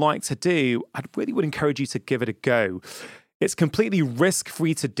it is you like to do, I really would encourage you to give it a go. It's completely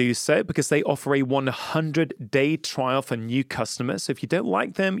risk-free to do so because they offer a 100-day trial for new customers. So if you don't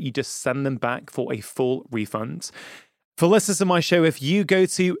like them, you just send them back for a full refund. For listeners of my show, if you go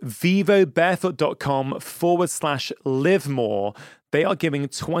to vivobarefoot.com/live more, they are giving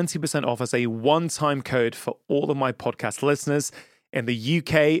 20% off as a one-time code for all of my podcast listeners in the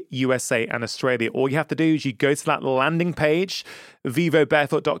UK, USA, and Australia. All you have to do is you go to that landing page,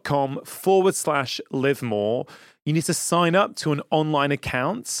 vivobarefoot.com/live more. You need to sign up to an online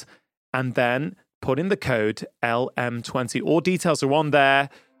account and then put in the code LM20. All details are on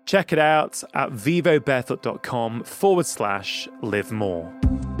there. Check it out at vivobarefoot.com/live more.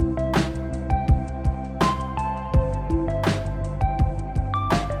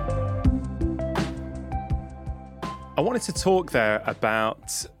 I wanted to talk there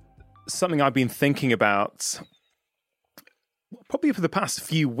about something I've been thinking about probably for the past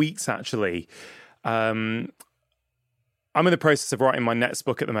few weeks, actually. I'm in the process of writing my next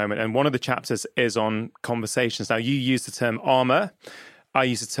book at the moment, and one of the chapters is on conversations. Now, you use the term armor. I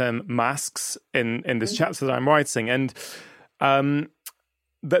use the term masks in this chapter that I'm writing. And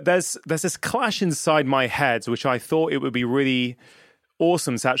there's this clash inside my head, which I thought it would be really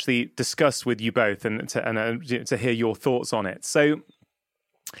awesome to actually discuss with you both and to hear your thoughts on it. So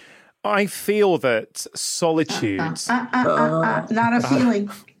I feel that solitude... Not a feeling.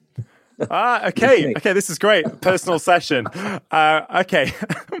 Okay. This is great. Personal session. Okay.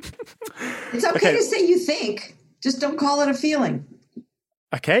 It's okay to say you think. Just don't call it a feeling.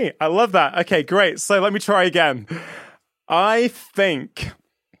 Okay. I love that. Okay, great. So let me try again. I think...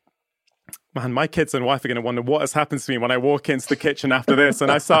 Man, my kids and wife are going to wonder what has happened to me when I walk into the kitchen after this and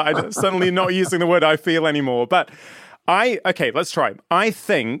I'm suddenly not using the word I feel anymore. But let's try. I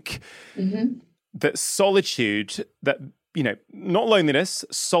think that solitude, that, not loneliness,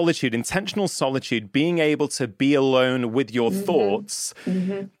 solitude, intentional solitude, being able to be alone with your thoughts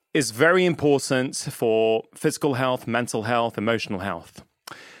is very important for physical health, mental health, emotional health.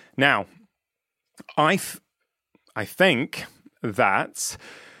 Now, I think that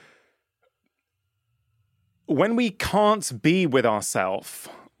when we can't be with ourselves,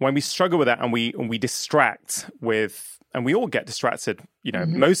 when we struggle with that and we distract with, and we all get distracted,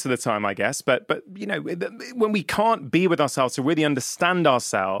 most of the time, I guess, but when we can't be with ourselves to really understand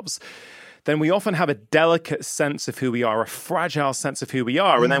ourselves, then we often have a delicate sense of who we are, a fragile sense of who we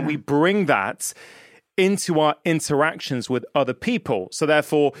are, and then we bring that into our interactions with other people. So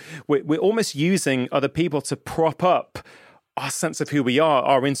therefore, we're almost using other people to prop up our sense of who we are,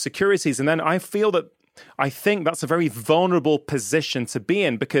 our insecurities, and then I think that's a very vulnerable position to be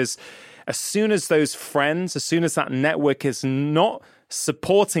in, because as soon as those friends, as soon as that network is not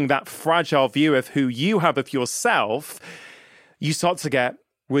supporting that fragile view of who you have of yourself, you start to get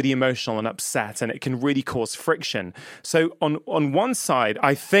really emotional and upset, and it can really cause friction. So on one side,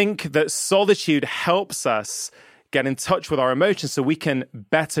 I think that solitude helps us get in touch with our emotions so we can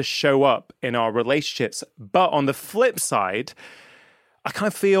better show up in our relationships. But on the flip side, I kind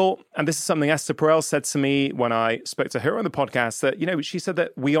of feel, and this is something Esther Perel said to me when I spoke to her on the podcast, that, she said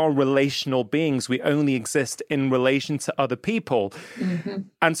that we are relational beings. We only exist in relation to other people.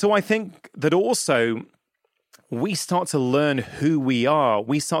 And so I think that also we start to learn who we are.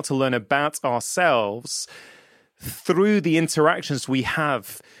 We start to learn about ourselves through the interactions we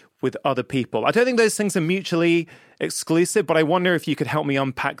have with other people. I don't think those things are mutually exclusive, but I wonder if you could help me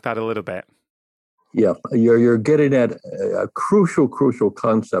unpack that a little bit. Yeah, you're getting at a crucial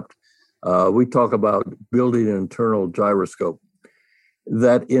concept. We talk about building an internal gyroscope.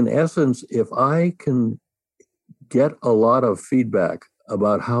 That in essence, if I can get a lot of feedback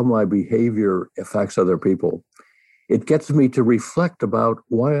about how my behavior affects other people, it gets me to reflect about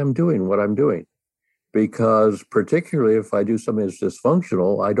why I'm doing what I'm doing. Because particularly if I do something that's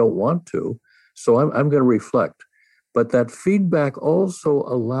dysfunctional, I don't want to. So I'm going to reflect. But that feedback also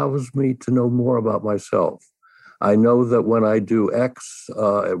allows me to know more about myself. I know that when I do X,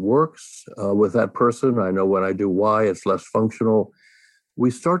 it works with that person. I know when I do Y, it's less functional.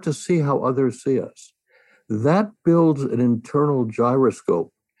 We start to see how others see us. That builds an internal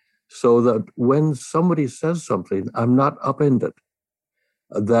gyroscope so that when somebody says something, I'm not upended,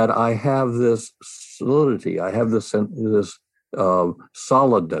 that I have this solidity, I have this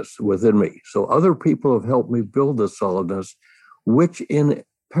solidness within me. So other people have helped me build this solidness, which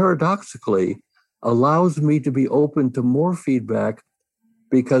paradoxically allows me to be open to more feedback,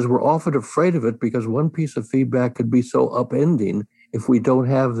 because we're often afraid of it, because one piece of feedback could be so upending if we don't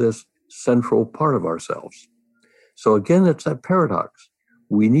have this central part of ourselves. So again, it's that paradox.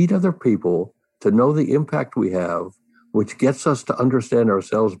 We need other people to know the impact we have, which gets us to understand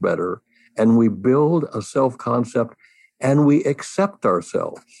ourselves better, and we build a self-concept, and we accept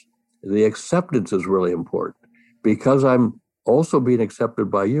ourselves. The acceptance is really important. Because I'm also being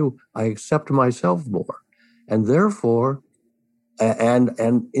accepted by you, I accept myself more. And therefore, and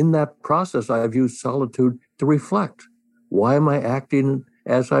in that process, I've used solitude to reflect. Why am I acting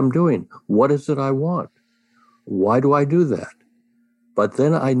as I'm doing? What is it I want? Why do I do that? But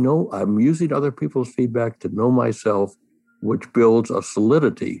then I know I'm using other people's feedback to know myself, which builds a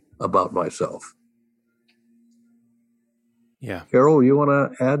solidity about myself. Yeah. Carol, you want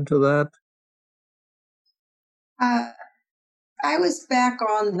to add to that? I was back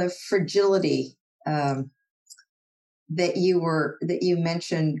on the fragility that you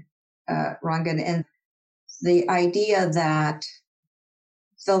mentioned, Rangan, and the idea that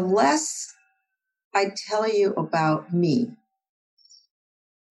the less I tell you about me,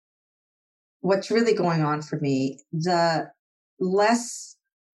 what's really going on for me, the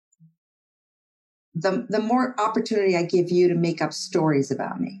more opportunity I give you to make up stories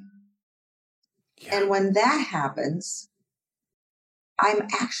about me. Yeah. And when that happens, I'm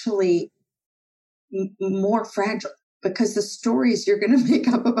actually more fragile, because the stories you're going to make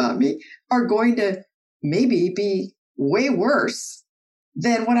up about me are going to maybe be way worse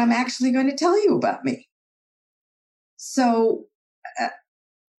than what I'm actually going to tell you about me. So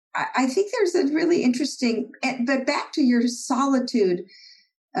I think there's a really interesting, but back to your solitude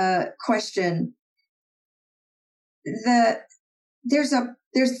question, there's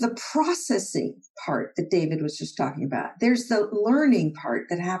the processing part that David was just talking about. There's the learning part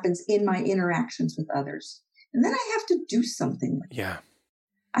that happens in my interactions with others. And then I have to do something with it. Yeah.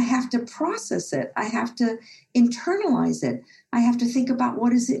 I have to process it. I have to internalize it. I have to think about,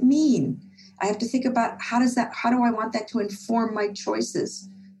 what does it mean? I have to think about how do I want that to inform my choices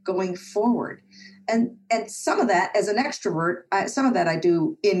going forward? And some of that, as an extrovert, some of that I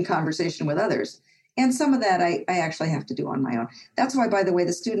do in conversation with others. And some of that I actually have to do on my own. That's why, by the way,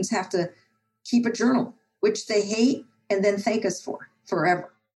 the students have to keep a journal, which they hate and then thank us for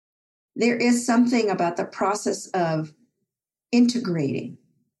forever. There is something about the process of integrating,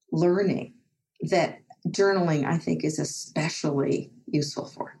 learning, that journaling, I think, is especially useful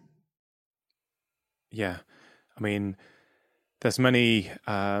for. Yeah. I mean, there's many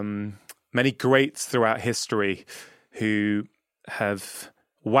greats throughout history who have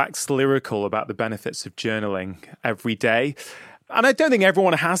waxed lyrical about the benefits of journaling every day. And I don't think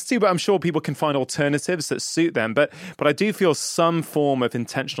everyone has to, but I'm sure people can find alternatives that suit them. But I do feel some form of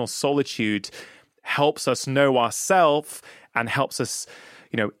intentional solitude helps us know ourselves and helps us,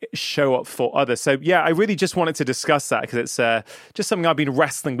 show up for others. So yeah, I really just wanted to discuss that because it's just something I've been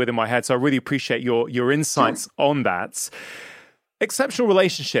wrestling with in my head. So I really appreciate your insights on that. Exceptional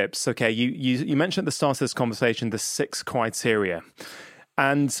relationships. Okay, you mentioned at the start of this conversation the 6 criteria.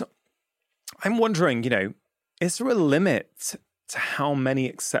 And I'm wondering, is there a limit to how many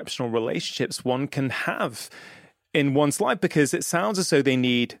exceptional relationships one can have in one's life? Because it sounds as though they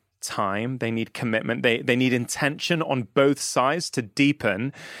need time, they need commitment, they need intention on both sides to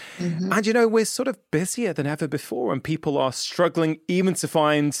deepen. Mm-hmm. And, we're sort of busier than ever before, and people are struggling even to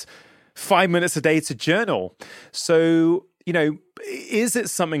find 5 minutes a day to journal. So, is it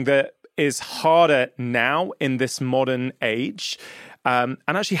something that is harder now in this modern age? And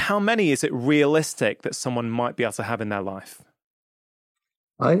actually, how many is it realistic that someone might be able to have in their life?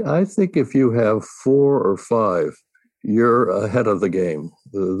 I think if you have 4 or 5, you're ahead of the game.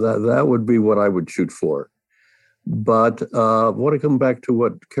 That would be what I would shoot for. But I want to come back to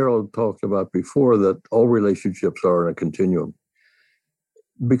what Carol talked about before, that all relationships are in a continuum.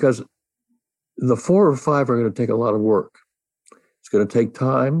 Because The 4 or 5 are going to take a lot of work. It's going to take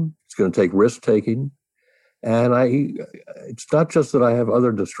time. It's going to take risk taking. And it's not just that I have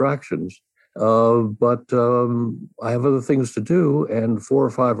other distractions, but I have other things to do, and 4 or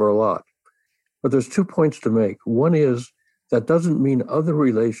 5 are a lot. But there's 2 points to make. One is that doesn't mean other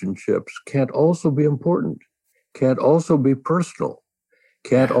relationships can't also be important, can't also be personal,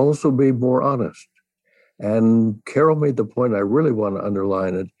 can't also be more honest. And Carol made the point, I really want to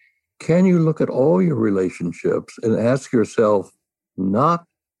underline it. Can you look at all your relationships and ask yourself, not,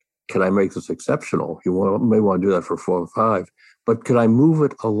 can I make this exceptional? May want to do that for 4 or 5, but can I move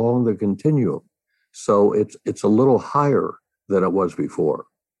it along the continuum so it's a little higher than it was before?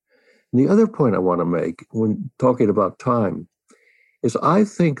 And the other point I want to make when talking about time is I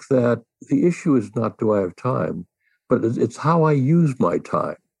think that the issue is not do I have time, but it's how I use my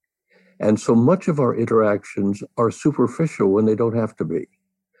time. And so much of our interactions are superficial when they don't have to be.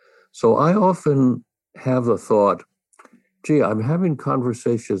 So I often have the thought, gee, I'm having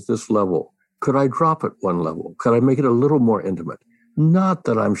conversations this level. Could I drop it one level? Could I make it a little more intimate? Not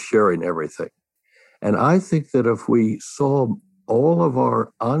that I'm sharing everything. And I think that if we saw all of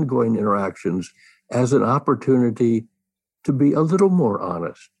our ongoing interactions as an opportunity to be a little more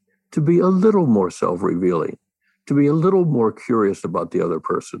honest, to be a little more self-revealing, to be a little more curious about the other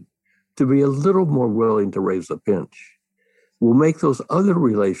person, to be a little more willing to raise the pinch, will make those other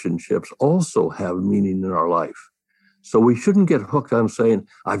relationships also have meaning in our life. So we shouldn't get hooked on saying,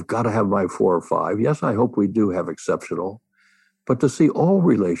 I've got to have my 4 or 5. Yes, I hope we do have exceptional, but to see all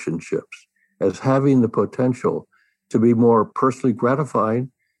relationships as having the potential to be more personally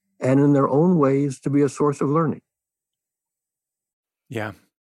gratifying and in their own ways to be a source of learning. Yeah.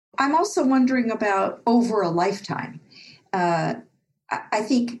 I'm also wondering about over a lifetime. I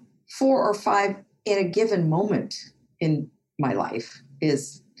think 4 or 5 in a given moment in my life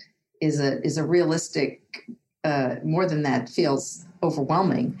is a realistic. More than that feels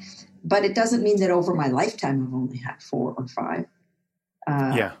overwhelming, but it doesn't mean that over my lifetime I've only had 4 or 5.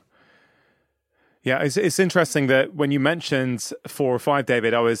 Yeah, it's interesting that when you mentioned 4 or 5,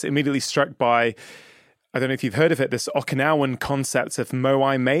 David, I was immediately struck by, I don't know if you've heard of it, this Okinawan concept of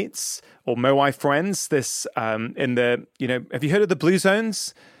moai mates or moai friends. This have you heard of the Blue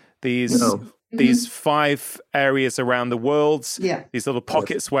Zones? These 5 areas around the world, these little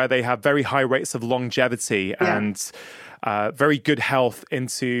pockets where they have very high rates of longevity and very good health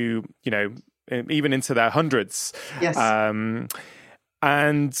into, even into their hundreds. Yes.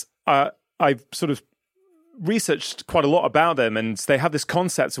 I've sort of researched quite a lot about them, and they have this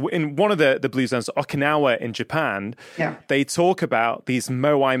concept in one of the Blue Zones, Okinawa in Japan. Yeah. They talk about these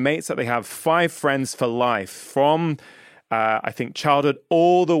moai mates that they have 5 friends for life from, I think, childhood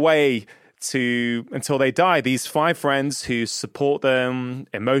all the way to until they die. These 5 friends who support them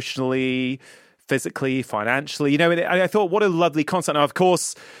emotionally, physically, financially. And I thought, what a lovely concept. Now, of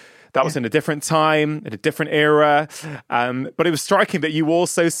course, that was in a different time, in a different era. But it was striking that you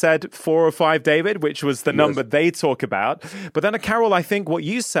also said 4 or 5, David, which was the number they talk about. But then, Carol, I think what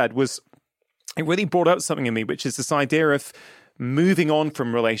you said was, it really brought up something in me, which is this idea of moving on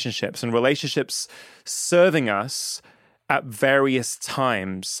from relationships and relationships serving us at various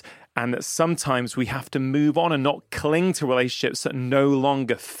times. And that sometimes we have to move on and not cling to relationships that no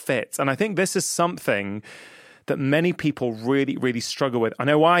longer fit. And I think this is something that many people really, really struggle with. I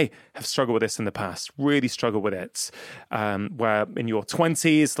know I have struggled with this in the past, really struggled with it. Where in your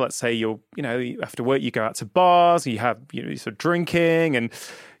 20s, let's say you after work, you go out to bars, you have, you sort of drinking, and,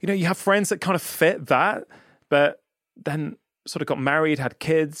 you have friends that kind of fit that, but then sort of got married, had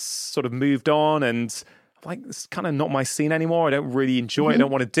kids, sort of moved on, and like, it's kind of not my scene anymore. I don't really enjoy it. I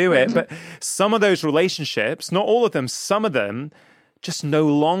don't want to do it. But some of those relationships, not all of them, some of them just no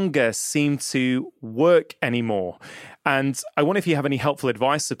longer seem to work anymore. And I wonder if you have any helpful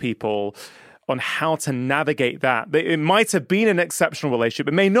advice for people on how to navigate that. It might have been an exceptional relationship.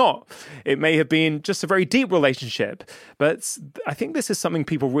 It may not. It may have been just a very deep relationship. But I think this is something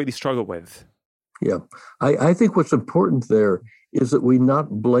people really struggle with. Yeah. I think what's important there is that we not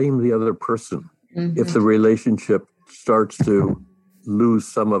blame the other person. If the relationship starts to lose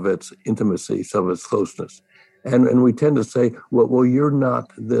some of its intimacy, some of its closeness. And we tend to say, well, you're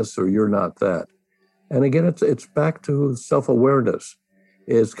not this or you're not that. And again, it's back to self-awareness.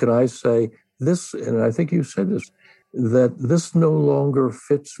 Can I say this, and I think you said this, that this no longer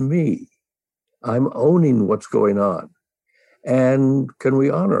fits me. I'm owning what's going on. And can we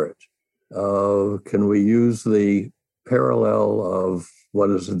honor it? Can we use the parallel of,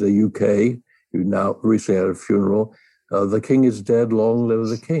 the UK? You now recently had a funeral. The king is dead, long live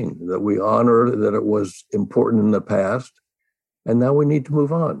the king. That we honor that it was important in the past, and now we need to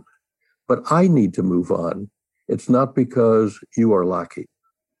move on. but I need to move on. It's not because you are lacking.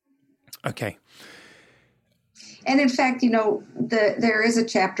 Okay. And in fact, there is a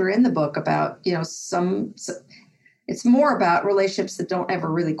chapter in the book about, it's more about relationships that don't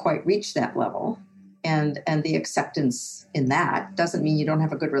ever really quite reach that level. And the acceptance in that doesn't mean you don't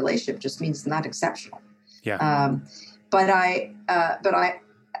have a good relationship, just means it's not exceptional. Yeah. But I'll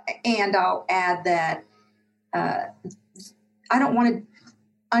add that I don't want to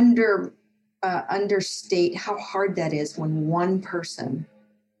understate how hard that is when one person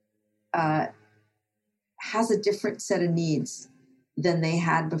has a different set of needs than they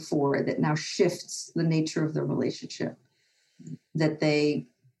had before, that now shifts the nature of the relationship that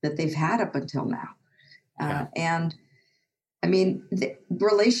they've had up until now. And I mean, the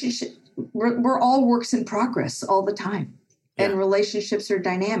relationship, we're all works in progress all the time. And relationships are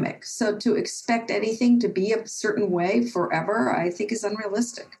dynamic. So to expect anything to be a certain way forever, I think is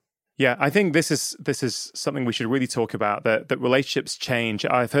unrealistic. Yeah, I think this is something we should really talk about, that relationships change.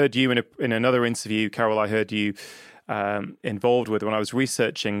 I've heard you in another interview, Carol, I heard you involved with when I was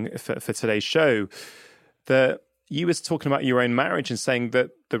researching for today's show, that you was talking about your own marriage and saying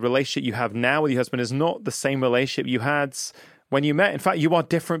that the relationship you have now with your husband is not the same relationship you had when you met. In fact, you are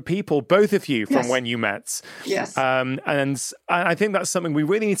different people, both of you, from when you met. Yes. And I think that's something we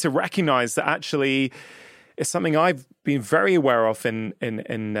really need to recognize, that actually is something I've been very aware of in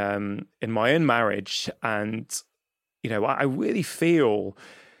my own marriage. And, I really feel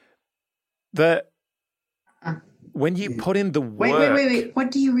that when you put in the work... Wait.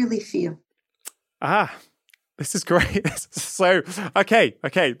 What do you really feel? This is great. So, okay.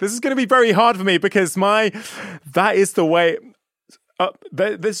 This is going to be very hard for me because that is the way...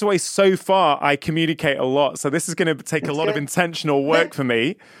 this is the way so far I communicate a lot. So this is going to take a lot of intentional work for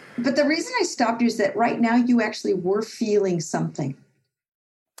me. But the reason I stopped you is that right now you actually were feeling something.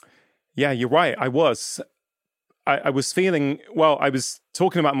 Yeah, you're right. I was. I was feeling, I was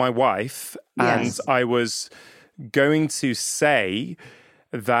talking about my wife, and I was going to say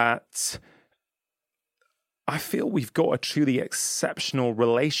that I feel we've got a truly exceptional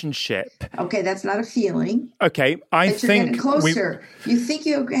relationship. Okay, that's not a feeling. Okay, I think you're getting closer. You think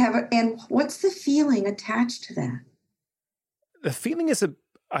you have and what's the feeling attached to that? The feeling is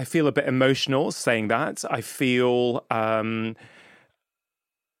I feel a bit emotional saying that. I feel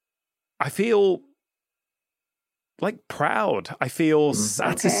like proud. I feel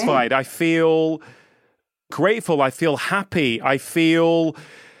satisfied. I feel grateful. I feel happy. I feel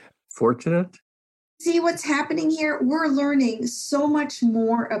fortunate. See what's happening here? We're learning so much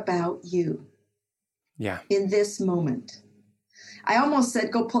more about you. Yeah. In this moment. I almost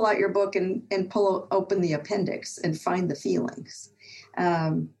said, go pull out your book and pull open the appendix and find the feelings.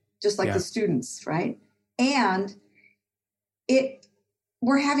 Just like the students, right? And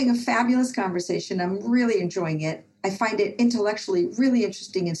we're having a fabulous conversation. I'm really enjoying it. I find it intellectually really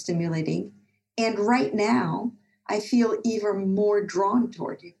interesting and stimulating. And right now, I feel even more drawn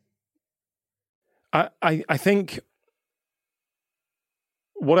toward you. I think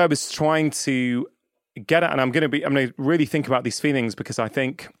what I was trying to get at, and I'm going to really think about these feelings, because I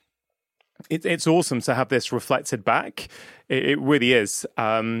think it's awesome to have this reflected back. It really is.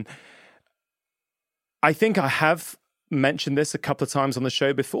 I think I have mentioned this a couple of times on the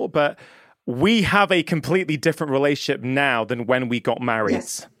show before, but we have a completely different relationship now than when we got married.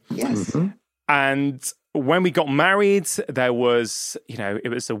 Yes. Mm-hmm. And when we got married, there was, it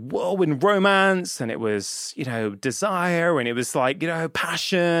was a whirlwind romance, and it was, desire, and it was like,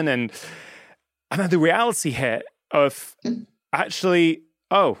 passion. And then the reality hit of actually,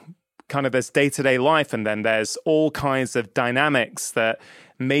 kind of this day-to-day life. And then there's all kinds of dynamics that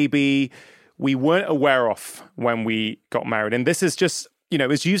maybe we weren't aware of when we got married. And this is just,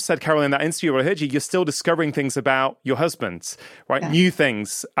 as you said, Carol, in that interview I heard you, you're still discovering things about your husband, right? Yeah. New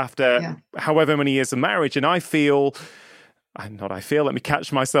things after however many years of marriage. And let me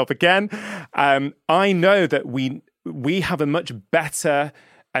catch myself again. I know that we have a much better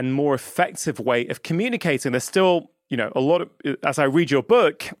and more effective way of communicating. There's still, a lot of, as I read your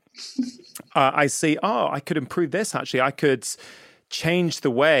book, I see, I could improve this actually. I could change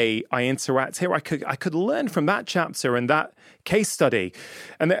the way I interact here. I could learn from that chapter and that case study.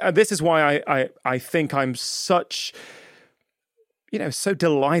 And this is why I think I'm such, so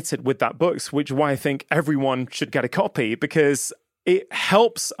delighted with that book, which is why I think everyone should get a copy, because it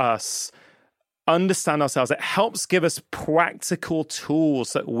helps us understand ourselves. It helps give us practical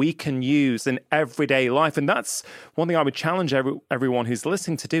tools that we can use in everyday life. And that's one thing I would challenge everyone who's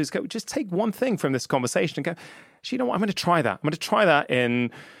listening to do, is go, just take one thing from this conversation and go, actually, you know what, I'm going to try that. I'm going to try that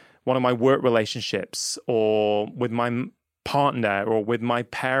in one of my work relationships, or with my partner or with my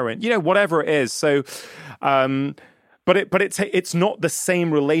parent, whatever it is. So, but it's not the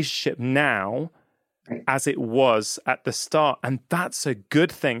same relationship now as it was at the start. And that's a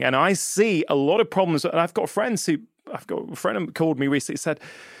good thing. And I see a lot of problems. And I've got a friend who called me recently, said,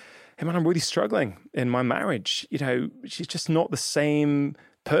 "Hey man, I'm really struggling in my marriage. She's just not the same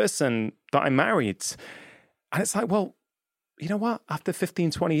person that I married." And it's like, well, you know what? After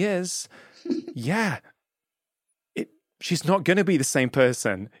 15, 20 years, she's not going to be the same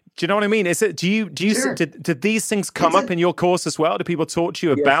person. Do you know what I mean? Sure. Did these things come up in your course as well? Do people talk to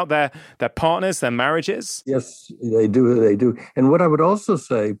you about their partners, their marriages? Yes, they do. They do. And what I would also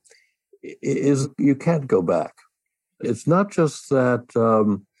say is you can't go back. It's not just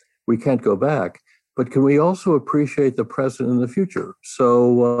that we can't go back, but can we also appreciate the present and the future?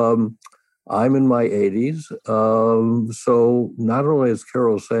 So I'm in my 80s. So not only is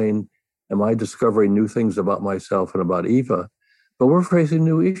Carol saying, am I discovering new things about myself and about Eva, but we're facing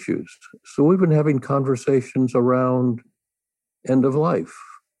new issues. So we've been having conversations around end of life.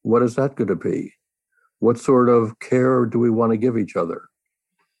 What is that going to be? What sort of care do we want to give each other?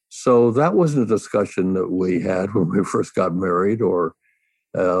 So that wasn't a discussion that we had when we first got married, or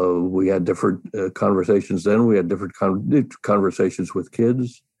we had different conversations then. We had different conversations with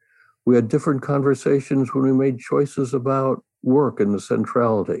kids. We had different conversations when we made choices about work and the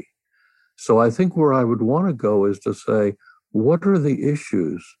centrality. So I think where I would want to go is to say, what are the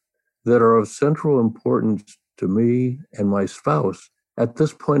issues that are of central importance to me and my spouse at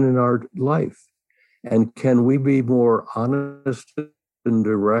this point in our life? And can we be more honest and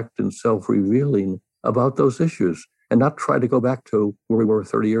direct and self-revealing about those issues and not try to go back to where we were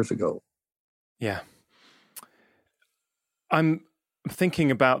 30 years ago? Yeah. I'm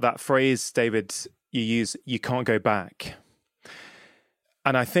thinking about that phrase, David, you use, you can't go back.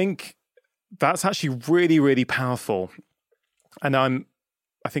 And I think that's actually really, really powerful. And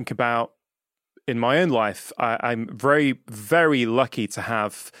I think about in my own life, I'm very, very lucky to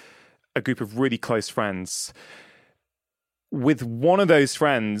have a group of really close friends. With one of those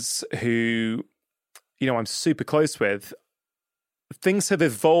friends who, I'm super close with, things have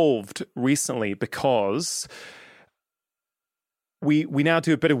evolved recently because we now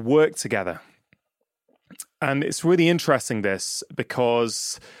do a bit of work together. And it's really interesting this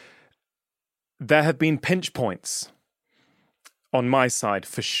because there have been pinch points on my side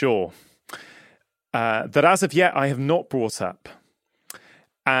for sure that as of yet I have not brought up.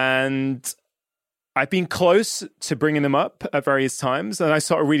 And I've been close to bringing them up at various times. And I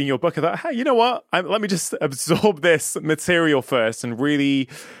started reading your book. I thought, hey, you know what? Let me just absorb this material first and really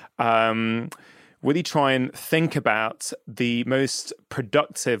try and think about the most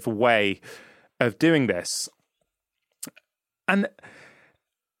productive way of doing this. And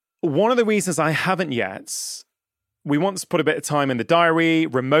one of the reasons I haven't yet, we once put a bit of time in the diary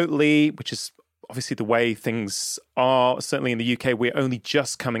remotely, which is obviously the way things are. Certainly in the UK, we're only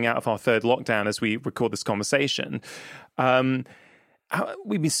just coming out of our third lockdown as we record this conversation. We've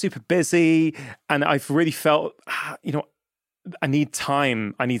been super busy, and I've really felt, I need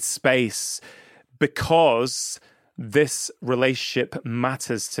time, I need space, because this relationship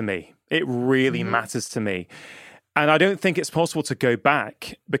matters to me. It really matters to me. And I don't think it's possible to go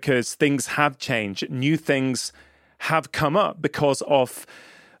back because things have changed. New things have come up because of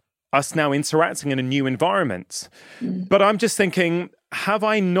us now interacting in a new environment. But I'm just thinking, have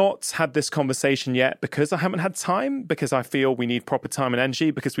I not had this conversation yet because I haven't had time? Because I feel we need proper time and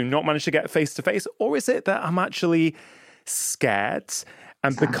energy because we've not managed to get face to face? Or is it that I'm actually scared?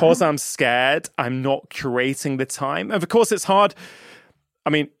 And because I'm scared, I'm not curating the time. And of course, it's hard. I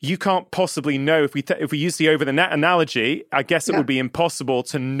mean, you can't possibly know if we use the over the net analogy. I guess it would be impossible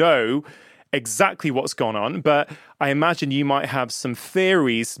to know exactly what's gone on. But I imagine you might have some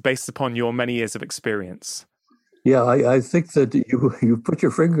theories based upon your many years of experience. Yeah, I think that you put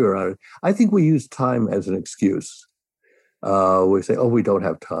your finger on it. I think we use time as an excuse. We say, oh, we don't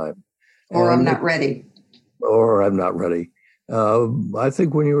have time. Or I'm not ready. Or I'm not ready. I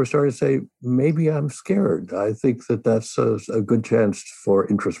think when you were starting to say, maybe I'm scared, I think that's a good chance for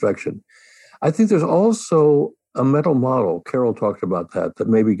introspection. I think there's also a mental model, Carol talked about that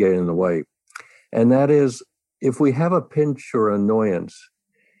may be getting in the way. And that is, if we have a pinch or annoyance,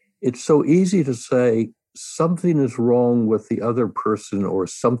 it's so easy to say something is wrong with the other person or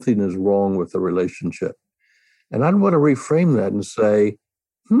something is wrong with the relationship. And I'd want to reframe that and say,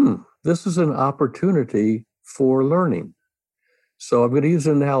 this is an opportunity for learning. So I'm going to use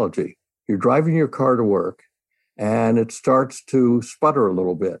an analogy. You're driving your car to work and it starts to sputter a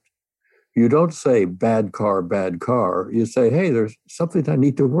little bit. You don't say bad car, bad car. You say, hey, there's something I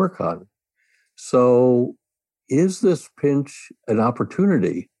need to work on. So is this pinch an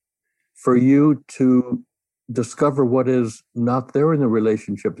opportunity for you to discover what is not there in the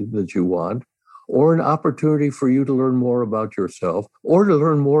relationship that you want, or an opportunity for you to learn more about yourself or to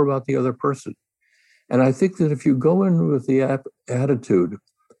learn more about the other person? And I think that if you go in with the attitude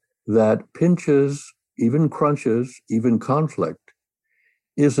that pinches, even crunches, even conflict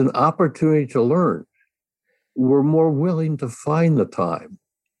is an opportunity to learn, we're more willing to find the time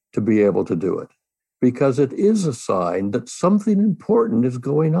to be able to do it, because it is a sign that something important is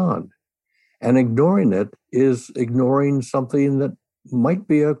going on. And ignoring it is ignoring something that might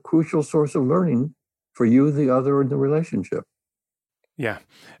be a crucial source of learning for you, the other, in the relationship. Yeah.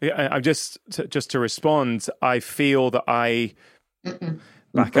 I just to respond, I feel that I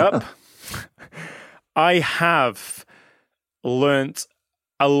back up. I have learnt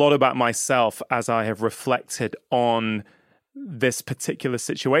a lot about myself as I have reflected on this particular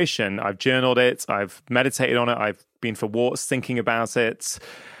situation. I've journaled it. I've meditated on it. I've been for walks thinking about it.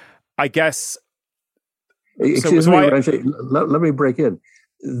 I guess. Excuse me, Ranjay, let me break in.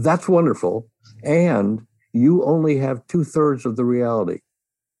 That's wonderful. And you only have 2/3 of the reality.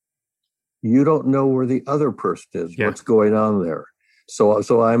 You don't know where the other person is, what's going on there.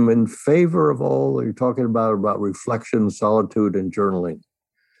 So I'm in favor of all you're talking about reflection, solitude, and journaling.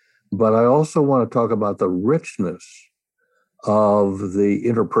 But I also want to talk about the richness of the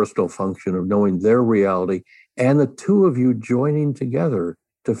interpersonal function of knowing their reality and the two of you joining together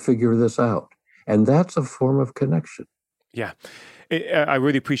to figure this out. And that's a form of connection. Yeah, I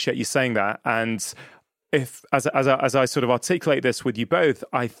really appreciate you saying that. And if, as I sort of articulate this with you both,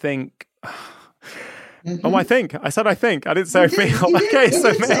 I think. Oh, I think. I said I think. I didn't say I feel. Okay, so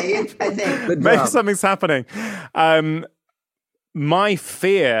I think. Maybe something's happening. My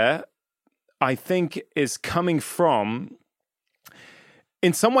fear, I think, is coming from,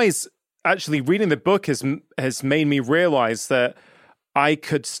 in some ways, actually reading the book has made me realize that I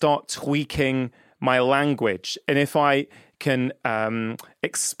could start tweaking my language. And if I can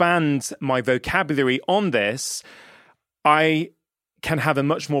expand my vocabulary on this, I can have a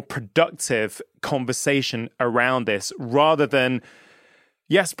much more productive conversation around this rather than,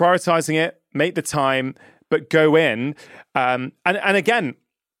 yes, prioritizing it, make the time, but go in. And again,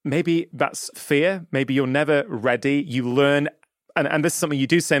 maybe that's fear. Maybe you're never ready. You learn. And this is something you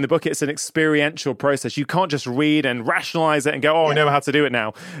do say in the book. It's an experiential process. You can't just read and rationalize it and go, I know how to do it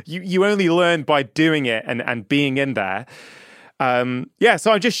now. You only learn by doing it and being in there.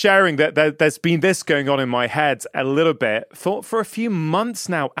 So I'm just sharing that there's been this going on in my head a little bit for a few months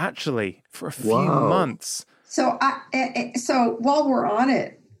now, actually, for a few months. So while we're on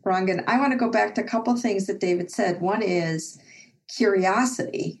it, Rangan, I want to go back to a couple of things that David said. One is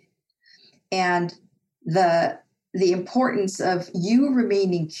curiosity and the importance of you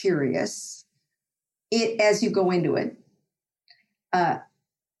remaining curious as you go into it.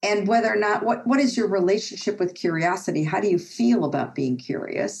 And whether or not, what is your relationship with curiosity? How do you feel about being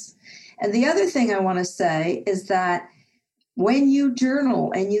curious? And the other thing I want to say is that when you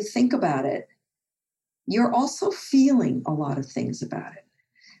journal and you think about it, you're also feeling a lot of things about it.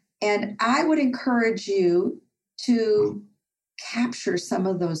 And I would encourage you to capture some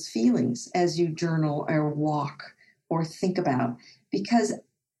of those feelings as you journal or walk or think about, because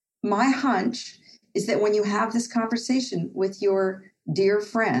my hunch is that when you have this conversation with your dear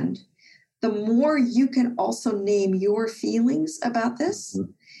friend, the more you can also name your feelings about this,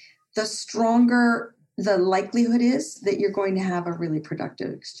 the stronger the likelihood is that you're going to have a really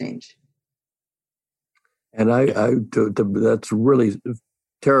productive exchange. And that's really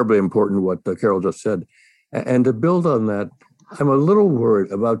terribly important what Carol just said. And to build on that, I'm a little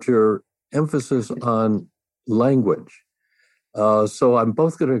worried about your emphasis on language. So I'm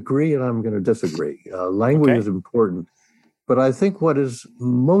both going to agree and I'm going to disagree. Language is important. But I think what is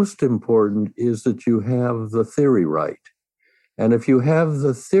most important is that you have the theory right. And if you have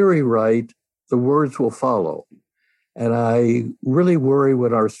the theory right, the words will follow. And I really worry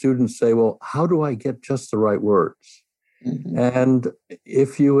when our students say, well, how do I get just the right words? Mm-hmm. And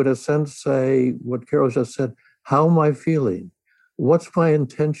if you, in a sense, say what Carol just said, how am I feeling? What's my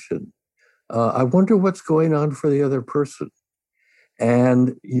intention? I wonder what's going on for the other person.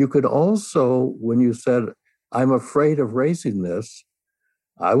 And you could also, when you said, I'm afraid of raising this,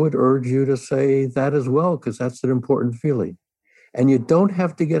 I would urge you to say that as well, because that's an important feeling. And you don't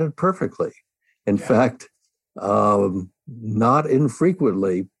have to get it perfectly. In fact, not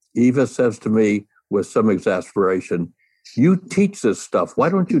infrequently, Eva says to me with some exasperation, you teach this stuff. Why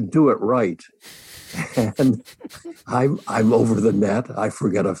don't you do it right? And I'm over the net. I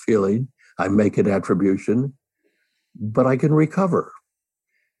forget a feeling. I make an attribution, but I can recover.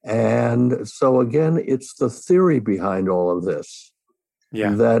 And so again, it's the theory behind all of this.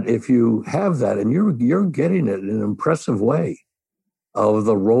 Yeah. That if you have that, and you're getting it in an impressive way of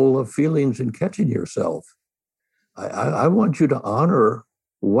the role of feelings in catching yourself. I want you to honor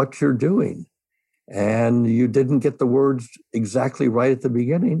what you're doing. And you didn't get the words exactly right at the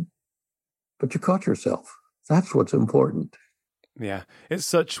beginning, but you caught yourself. That's what's important. Yeah, it's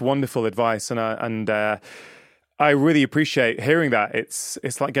such wonderful advice, and I really appreciate hearing that.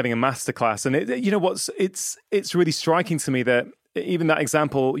 It's like getting a masterclass, and it's really striking to me that even that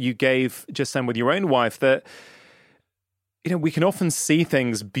example you gave just then with your own wife, that we can often see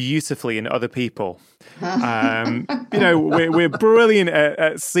things beautifully in other people. We're brilliant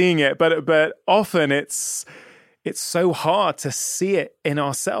at seeing it, but often it's so hard to see it in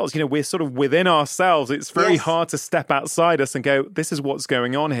ourselves. We're sort of within ourselves. It's very hard to step outside us and go, this is what's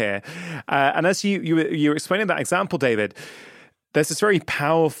going on here. And as you were explaining that example, David, there's this very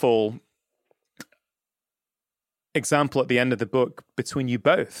powerful example at the end of the book between you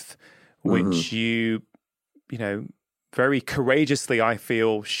both, which you very courageously, I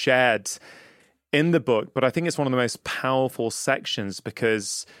feel, shared in the book. But I think it's one of the most powerful sections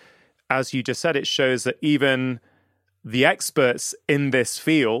because, as you just said, it shows that even the experts in this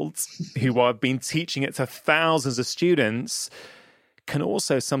field who have been teaching it to thousands of students can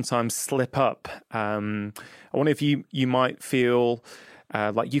also sometimes slip up. I wonder if you might feel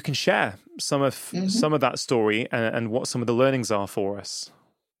like you can share some of that story and what some of the learnings are for us.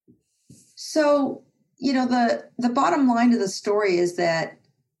 So, the bottom line of the story is that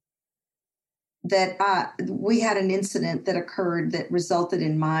we had an incident that occurred that resulted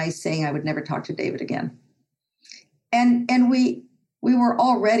in my saying I would never talk to David again. And we were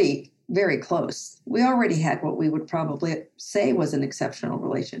already very close. We already had what we would probably say was an exceptional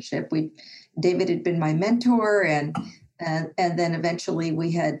relationship. David had been my mentor, and then eventually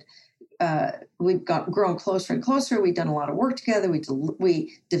we'd grown closer and closer. We'd done a lot of work together.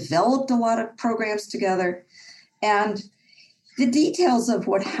 We developed a lot of programs together, and the details of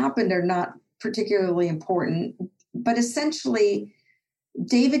what happened are not particularly important. But essentially,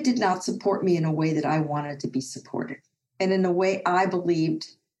 David did not support me in a way that I wanted to be supported, and in a way I believed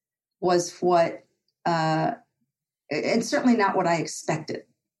was what, and certainly not what I expected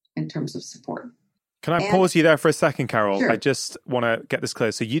in terms of support. Can I pause you there for a second, Carol? Sure. I just want to get this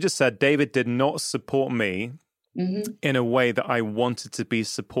clear. So you just said David did not support me in a way that I wanted to be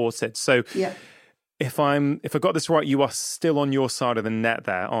supported. So if I got this right, you are still on your side of the net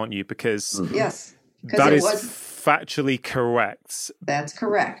there, aren't you? Because yes, that is factually correct. That's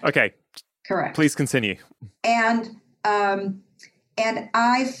correct. Okay. Correct. Please continue. And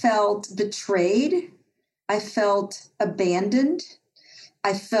I felt betrayed. I felt abandoned.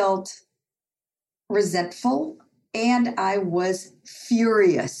 I felt resentful, and I was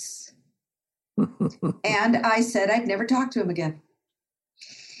furious. And I said I'd never talk to him again.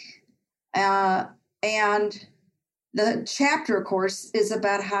 And the chapter, of course, is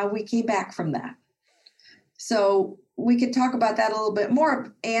about how we came back from that. So we could talk about that a little bit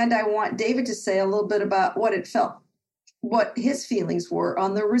more. And I want David to say a little bit about what his feelings were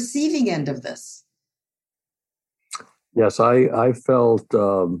on the receiving end of this. Yes, I felt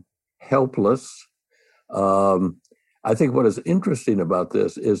helpless. I think what is interesting about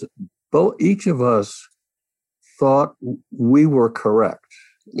this is each of us thought we were correct.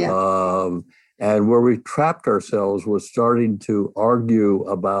 Yeah. And where we trapped ourselves was starting to argue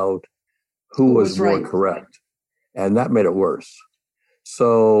about who was more right. correct. And that made it worse.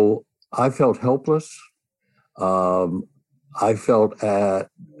 So I felt helpless. I felt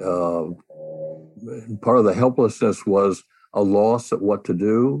part of the helplessness was a loss at what to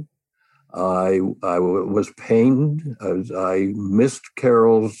do. I was pained. I missed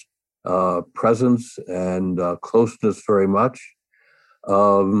Carol's presence and closeness very much.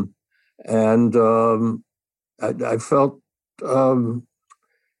 I felt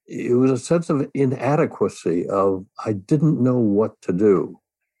it was a sense of inadequacy of I didn't know what to do.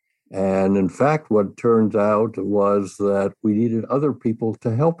 And in fact, what turned out was that we needed other people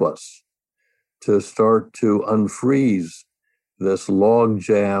to help us to start to unfreeze this log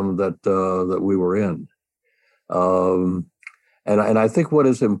jam that we were in. And I think what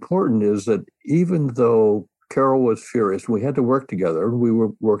is important is that even though Carol was furious, we had to work together. We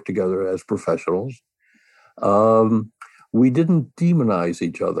worked together as professionals. We didn't demonize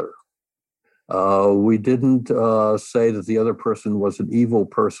each other. We didn't say that the other person was an evil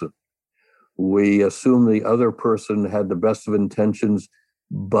person. We assumed the other person had the best of intentions,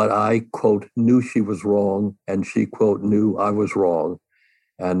 but I, quote, knew she was wrong, and she, quote, knew I was wrong.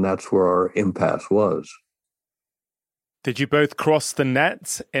 And that's where our impasse was. Did you both cross the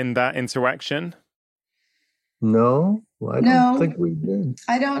net in that interaction? No, I don't think we did.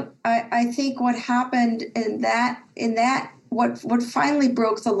 I don't. I think what happened in that, what finally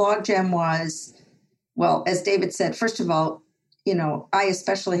broke the logjam was, well, as David said, first of all, I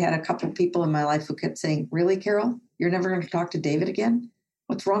especially had a couple of people in my life who kept saying, "Really, Carol, you're never going to talk to David again?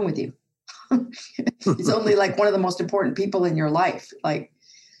 What's wrong with you? He's only like one of the most important people in your life. Like,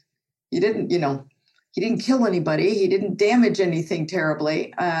 he didn't kill anybody. He didn't damage anything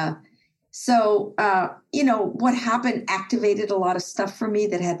terribly." So what happened activated a lot of stuff for me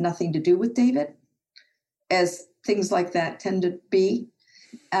that had nothing to do with David, as things like that tend to be.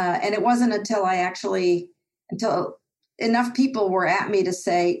 And it wasn't until enough people were at me to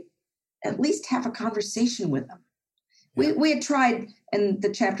say, at least have a conversation with them. Yeah. We had tried, and the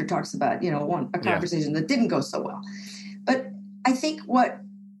chapter talks about, a conversation that didn't go so well. But I think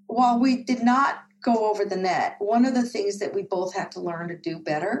while we did not go over the net, one of the things that we both had to learn to do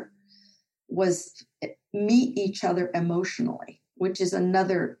better was meet each other emotionally, which is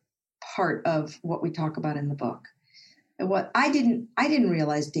another part of what we talk about in the book. And what I didn't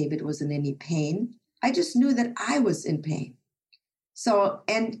realize David was in any pain. I just knew that I was in pain. So,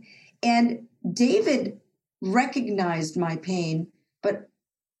 and David recognized my pain, but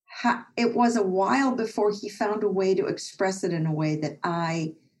it was a while before he found a way to express it in a way that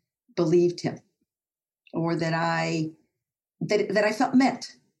I believed him, or that I felt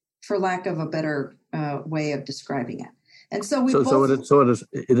met, for lack of a better way of describing it. And so in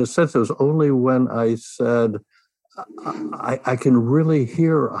a sense, it was only when I said, I can really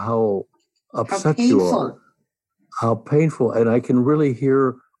hear how upset you are, how painful, and I can really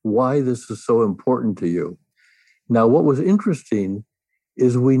hear why this is so important to you. Now, what was interesting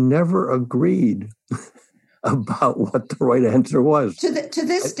is we never agreed about what the right answer was. To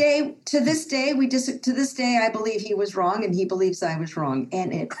this day, I believe he was wrong, and he believes I was wrong,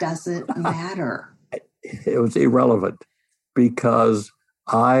 and it doesn't matter. It was irrelevant, because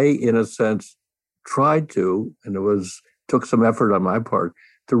I, in a sense, tried to, and took some effort on my part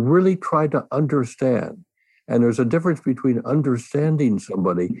to really try to understand. And there's a difference between understanding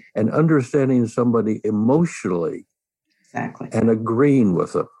somebody and understanding somebody emotionally, exactly, and agreeing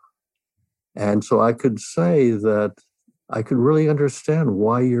with them. And so I could say that I could really understand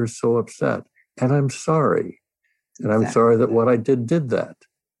why you're so upset. And I'm sorry. And I'm sorry that what I did that.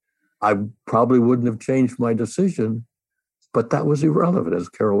 I probably wouldn't have changed my decision, but that was irrelevant, as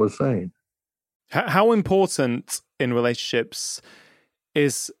Carol was saying. How important in relationships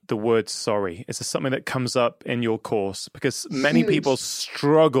is the word sorry? Is this something that comes up in your course? Because many people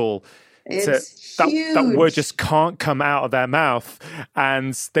struggle that word just can't come out of their mouth,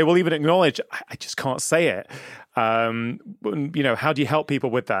 and they will even acknowledge, I just can't say it. How do you help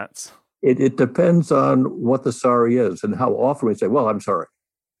people with that? It depends on what the sorry is and how often we say, well, I'm sorry.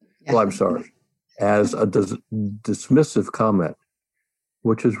 Yeah. Well, I'm sorry, as a dismissive comment,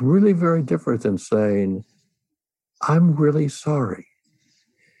 which is really very different than saying, I'm really sorry.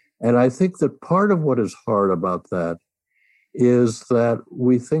 And I think that part of what is hard about that is that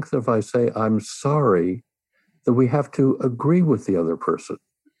we think that if I say I'm sorry, that we have to agree with the other person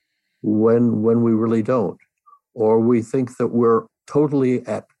when we really don't. Or we think that we're totally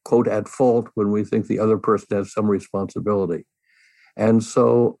at fault when we think the other person has some responsibility. And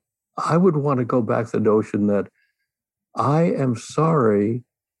so I would want to go back to the notion that I am sorry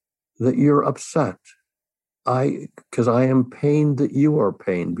that you're upset. Because I am pained that you are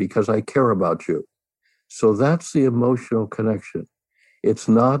pained, because I care about you. So that's the emotional connection. It's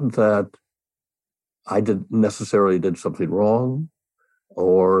not that I necessarily did something wrong,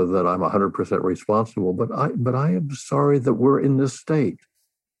 or that I'm 100% responsible, but I am sorry that we're in this state.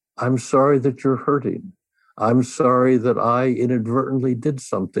 I'm sorry that you're hurting. I'm sorry that I inadvertently did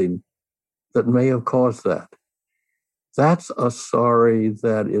something that may have caused that. That's a sorry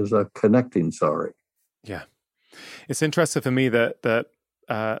that is a connecting sorry. Yeah. It's interesting for me that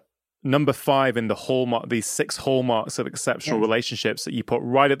number 5 in the hallmark, these 6 hallmarks of exceptional relationships that you put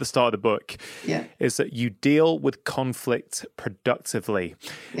right at the start of the book, is that you deal with conflict productively.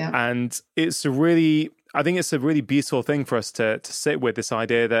 Yeah. And I think it's a really beautiful thing for us to sit with, this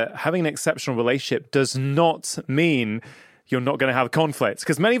idea that having an exceptional relationship does not mean you're not going to have conflict.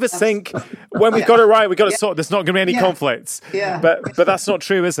 Because many of us think when we've got it right, we've got to sort, there's not going to be any conflicts. Yeah. But that's not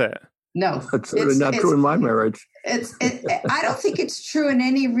true, is it? No, it's not true in my marriage. I don't think it's true in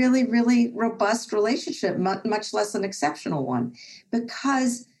any really, really robust relationship, much less an exceptional one.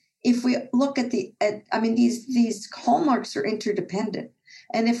 Because if we look at these hallmarks are interdependent.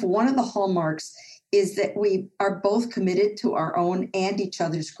 And if one of the hallmarks is that we are both committed to our own and each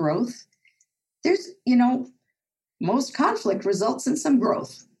other's growth, there's, most conflict results in some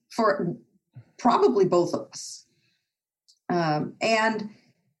growth for probably both of us. And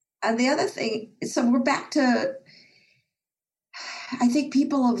the other thing, so we're back to, I think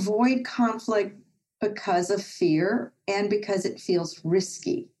people avoid conflict because of fear and because it feels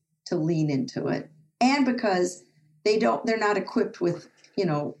risky to lean into it, and because they're not equipped with,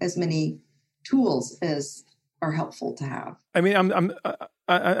 as many tools as are helpful to have. I mean,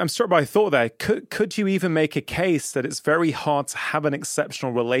 I'm struck by a thought there. Could you even make a case that it's very hard to have an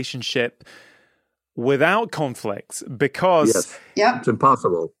exceptional relationship without conflict? Because it's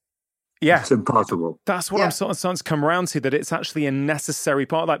impossible. Yeah, it's impossible. That's what I'm sort of starting to come around to, that it's actually a necessary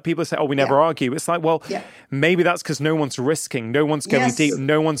part. Like people say, oh, we never argue. It's like, well, maybe that's because no one's risking, no one's going deep,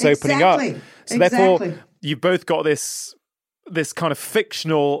 no one's opening up. So therefore, you've both got this kind of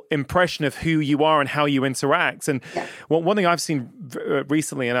fictional impression of who you are and how you interact. And one thing I've seen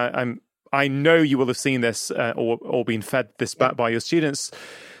recently, and I know you will have seen this or been fed this back by your students,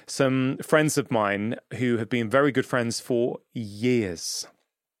 some friends of mine who have been very good friends for years.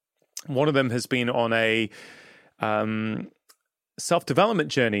 One of them has been on a self-development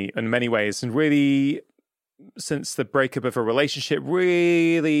journey in many ways, and really, since the breakup of a relationship,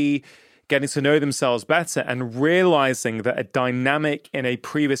 really getting to know themselves better and realizing that a dynamic in a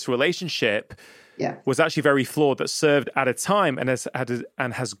previous relationship was actually very flawed, that served at a time and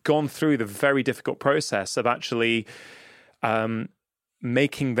has gone through the very difficult process of actually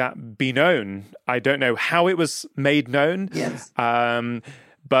making that be known. I don't know how it was made known. Yes.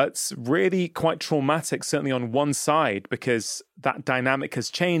 But really quite traumatic, certainly on one side, because that dynamic has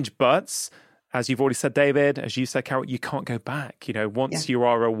changed. But as you've already said, David, as you said, Carol, you can't go back. Once you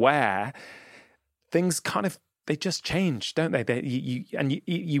are aware, things they just change, don't they?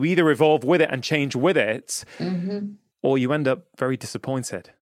 You either evolve with it and change with it, or you end up very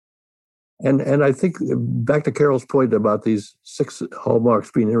disappointed. And I think back to Carol's point about these 6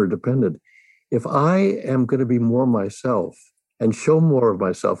 hallmarks being interdependent, if I am going to be more myself and show more of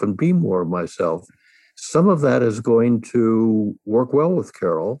myself and be more of myself, some of that is going to work well with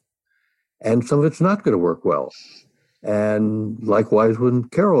Carol, and some of it's not going to work well. And likewise when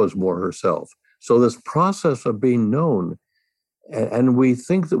Carol is more herself. So this process of being known, and we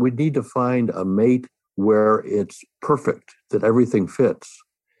think that we need to find a mate where it's perfect, that everything fits.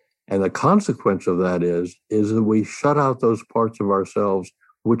 And the consequence of that is that we shut out those parts of ourselves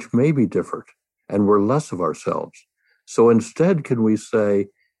which may be different, and we're less of ourselves. So instead, can we say,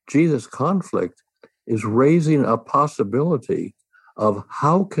 gee, this conflict is raising a possibility of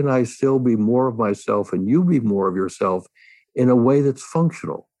how can I still be more of myself and you be more of yourself in a way that's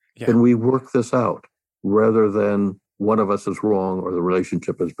functional? Yeah. Can we work this out rather than one of us is wrong or the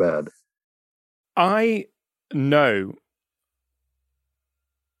relationship is bad? I know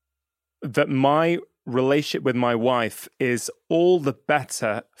that my relationship with my wife is all the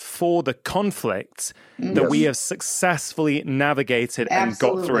better for the conflict that we have successfully navigated and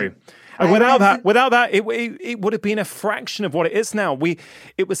got through. And without that, it would have been a fraction of what it is now.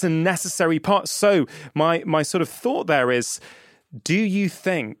 It was a necessary part. So my sort of thought there is, do you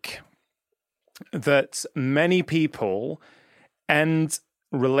think that many people end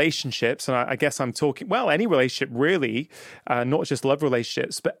relationships, and I guess I'm talking, any relationship really, not just love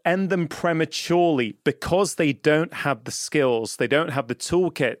relationships, but end them prematurely because they don't have the skills, they don't have the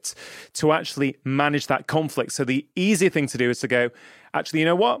toolkit to actually manage that conflict. So the easy thing to do is to go, actually, you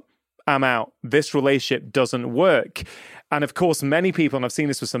know what? I'm out. This relationship doesn't work. And of course, many people, and I've seen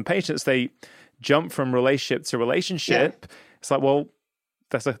this with some patients, they jump from relationship to relationship. Yeah. It's like, well,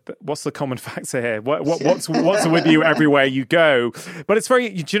 what's the common factor here? What's with you everywhere you go? But it's very,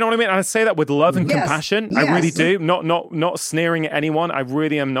 do you know what I mean? I say that with love and compassion. Yes. I really do. Not sneering at anyone. I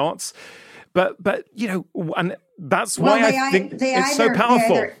really am not. But and that's why I think it's so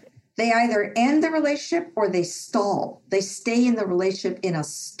powerful. They either end the relationship or they stall. They stay in the relationship in a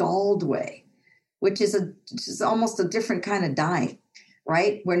stalled way, which is almost a different kind of dying,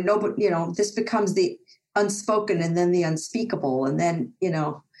 right? Where nobody, this becomes the unspoken and then the unspeakable. And then, I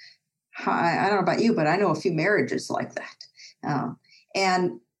don't know about you, but I know a few marriages like that.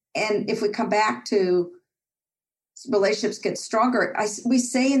 And if we come back to relationships get stronger, we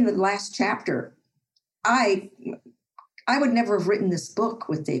say in the last chapter, I would never have written this book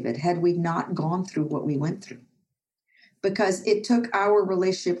with David had we not gone through what we went through, because it took our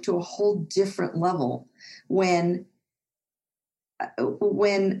relationship to a whole different level when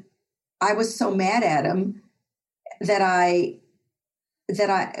I was so mad at him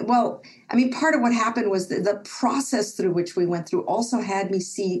part of what happened was the process through which we went through also had me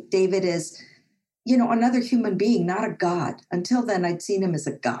see David as, another human being, not a god. Until then, I'd seen him as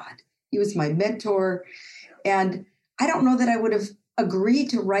a god. He was my mentor. And I don't know that I would have agreed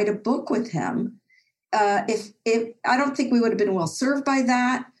to write a book with him. If I don't think we would have been well served by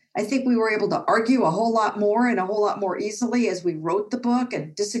that. I think we were able to argue a whole lot more and a whole lot more easily as we wrote the book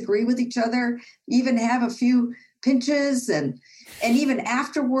and disagree with each other, even have a few pinches. And even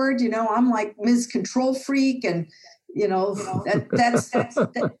afterward, I'm like Ms. Control Freak. And, that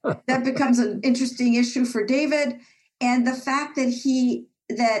becomes an interesting issue for David. And the fact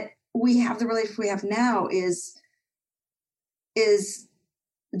that we have the relationship we have now is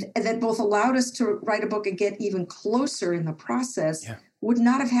that both allowed us to write a book and get even closer in the process. Yeah. Would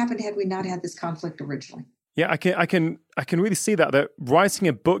not have happened had we not had this conflict originally. Yeah, I can really see that writing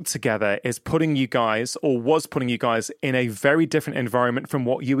a book together is putting you guys, or was putting you guys, in a very different environment from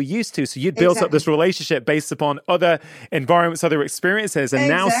what you were used to. So you'd built up this relationship based upon other environments, other experiences, and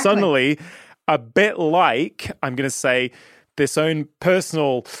now suddenly, a bit like, I'm going to say, this own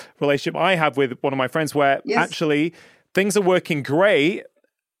personal relationship I have with one of my friends, where actually things are working great,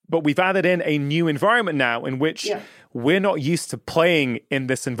 but we've added in a new environment now in which we're not used to playing in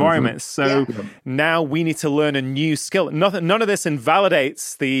this environment. So now we need to learn a new skill. None of this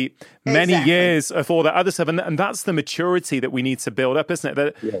invalidates the many years of all that other stuff. And that's the maturity that we need to build up, isn't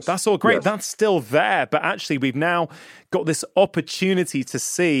it? That's all great. That's still there. But actually, we've now got this opportunity to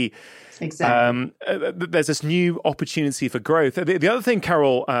see there's this new opportunity for growth. The other thing,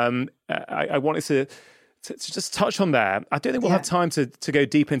 Carol, I wanted to just touch on there. I don't think we'll have time to go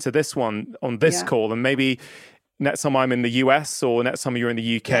deep into this one on this call, and maybe next time I'm in the US or next time you're in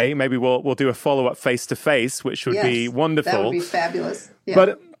the UK, maybe we'll do a follow-up face-to-face, which would be wonderful. That would be fabulous. Yeah.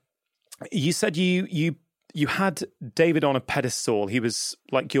 But you said you had David on a pedestal. He was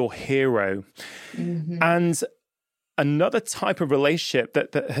like your hero. Mm-hmm. And another type of relationship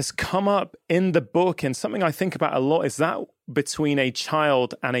that has come up in the book, and something I think about a lot, is that between a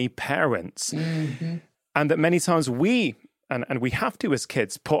child and a parent. Mm-hmm. And that many times we have to, as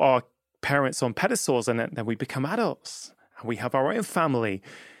kids, put our parents on pedestals, and then we become adults and we have our own family,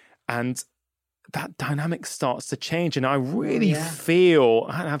 and that dynamic starts to change. And I really feel,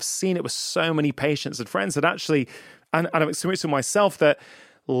 and I've seen it with so many patients and friends, that actually, and I've experienced it myself, that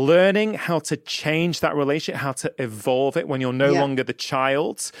learning how to change that relationship, how to evolve it when you're no longer the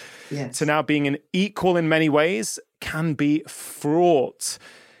child, to now being an equal in many ways, can be fraught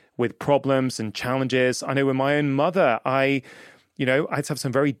with problems and challenges. I know with my own mother, I had to have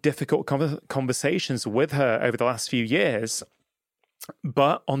some very difficult conversations with her over the last few years.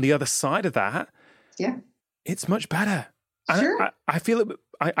 But on the other side of that, it's much better. Sure. And I feel it.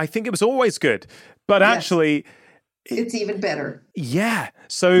 I think it was always good, but actually, it's even better. Yeah.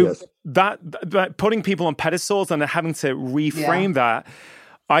 So that putting people on pedestals and having to reframe that,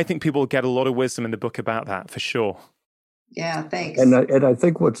 I think people get a lot of wisdom in the book about that, for sure. Yeah, thanks. And I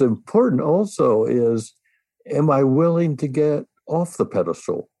think what's important also is, am I willing to get off the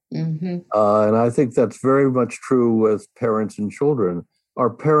pedestal? Mm-hmm. And I think that's very much true with parents and children. Are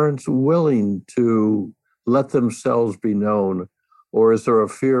parents willing to let themselves be known? Or is there a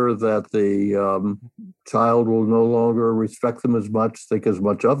fear that the child will no longer respect them as much, think as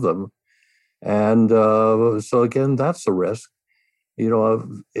much of them? And so again, that's a risk.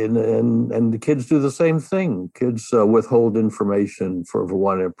 And the kids do the same thing. Kids withhold information for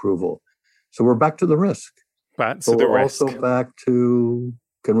wanting approval. So we're back to the risk. We're also back to,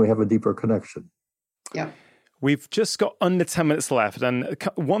 can we have a deeper connection? Yeah. We've just got under 10 minutes left. And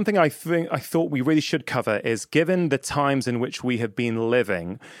one thing I thought we really should cover is, given the times in which we have been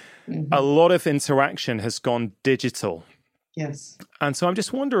living, a lot of interaction has gone digital. Yes. And so I'm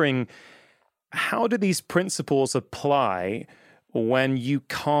just wondering, how do these principles apply when you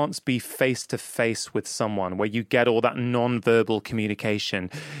can't be face-to-face with someone, where you get all that non-verbal communication?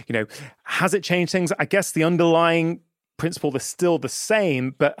 Has it changed things? I guess the underlying principle is still the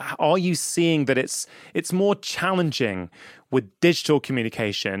same, but are you seeing that it's more challenging with digital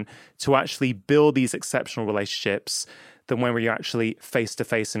communication to actually build these exceptional relationships than when we're actually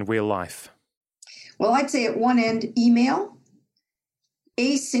face-to-face in real life? Well, I'd say at one end, email,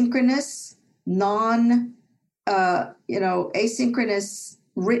 asynchronous, asynchronous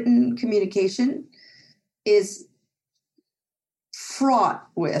written communication is fraught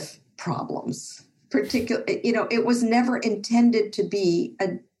with problems. It was never intended to be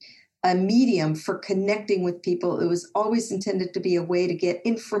a medium for connecting with people. It was always intended to be a way to get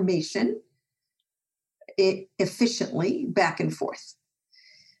information efficiently back and forth.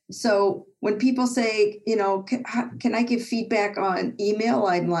 So when people say, can I give feedback on email?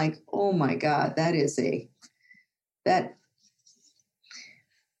 I'm like, oh my God, that's a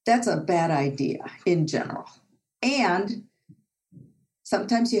bad idea in general. And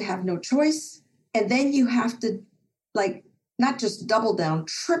sometimes you have no choice. And then you have to like not just double down,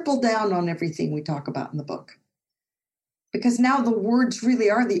 triple down on everything we talk about in the book. Because now the words really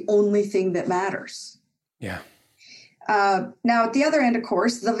are the only thing that matters. Yeah. Now, at the other end, of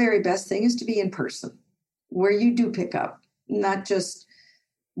course, the very best thing is to be in person, where you do pick up not just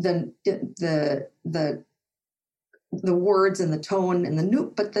the words and the tone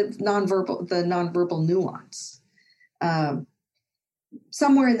and but the nonverbal nuance.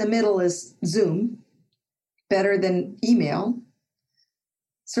 Somewhere in the middle is Zoom, better than email,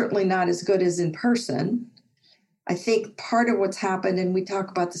 certainly not as good as in person. I think part of what's happened, and we talk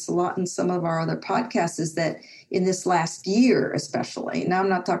about this a lot in some of our other podcasts, is that in this last year, especially, now I'm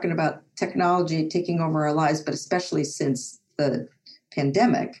not talking about technology taking over our lives, but especially since the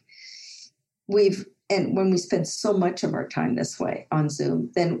pandemic, and when we spend so much of our time this way on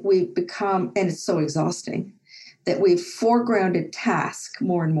Zoom, then we've become, and it's so exhausting, that we've foregrounded task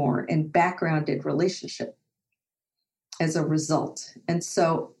more and more and backgrounded relationship as a result. And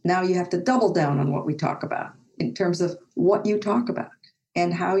so now you have to double down on what we talk about in terms of what you talk about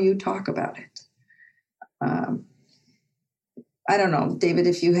and how you talk about it. I don't know, David,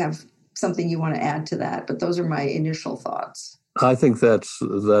 if you have something you want to add to that, but those are my initial thoughts. I think that's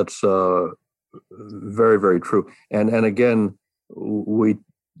very, very true. And again, we,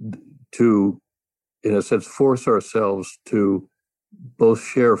 to, in a sense, force ourselves to both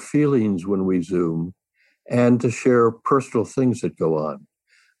share feelings when we Zoom and to share personal things that go on.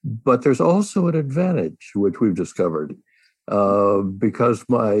 But there's also an advantage, which we've discovered, because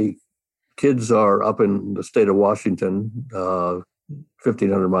my kids are up in the state of Washington,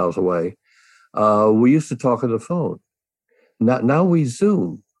 1,500 miles away. We used to talk on the phone. Now we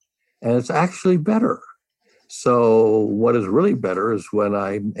Zoom, and it's actually better. So what is really better is when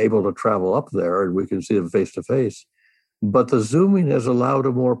I'm able to travel up there and we can see them face to face. But the Zooming has allowed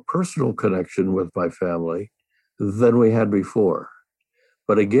a more personal connection with my family than we had before.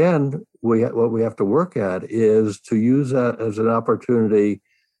 But again, what we have to work at is to use that as an opportunity,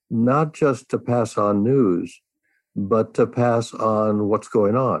 not just to pass on news, but to pass on what's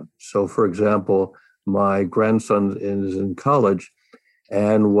going on. So, for example, my grandson is in college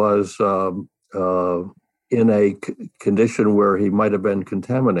and was in a condition where he might have been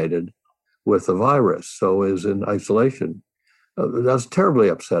contaminated with the virus, so is in isolation. That's terribly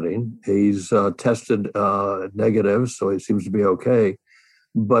upsetting. He's tested negative, so he seems to be okay.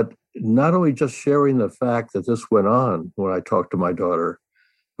 But not only just sharing the fact that this went on when I talked to my daughter,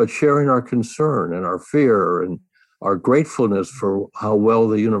 but sharing our concern and our fear and our gratefulness for how well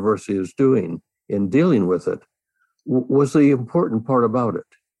the university is doing in dealing with it was the important part about it.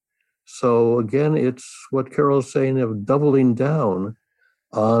 So again, it's what Carol is saying of doubling down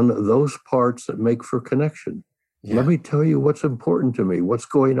on those parts that make for connection. Yeah. Let me tell you what's important to me, what's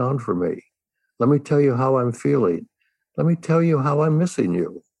going on for me. Let me tell you how I'm feeling. Let me tell you how I'm missing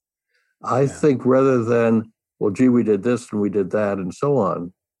you. I think rather than, well, gee, we did this and we did that and so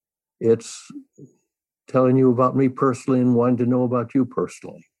on, it's telling you about me personally and wanting to know about you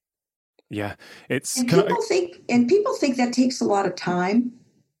personally. Yeah, it's and people think that takes a lot of time,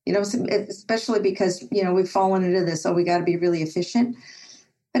 especially because we've fallen into this. Oh, we got to be really efficient.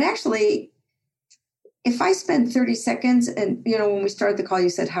 But actually, if I spend 30 seconds, and when we started the call, you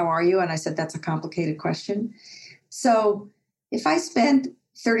said, "How are you?" and I said, "That's a complicated question." So if I spend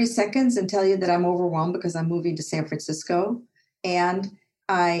 30 seconds and tell you that I'm overwhelmed because I'm moving to San Francisco, and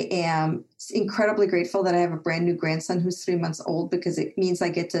I am incredibly grateful that I have a brand new grandson who's 3 months old, because it means I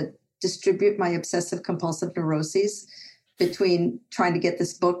get to distribute my obsessive compulsive neuroses between trying to get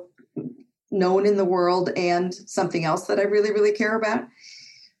this book known in the world and something else that I really, really care about.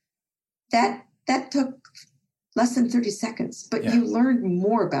 That took less than 30 seconds, but you learned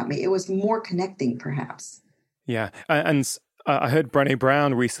more about me. It was more connecting, perhaps. Yeah. And I heard Brené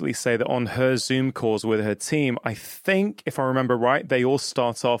Brown recently say that on her Zoom calls with her team, I think, if I remember right, they all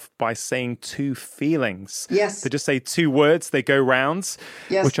start off by saying two feelings. Yes. They just say two words, they go rounds,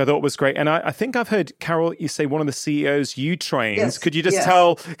 which I thought was great. And I think I've heard, Carol, you say one of the CEOs you trained. Could you just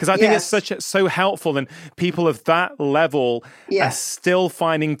tell, because I think it's so helpful, and people of that level are still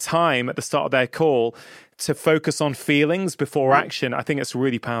finding time at the start of their call to focus on feelings before action. I think it's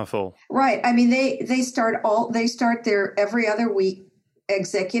really powerful. Right. I mean, they start their every other week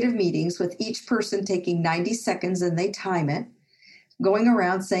executive meetings with each person taking 90 seconds, and they time it, going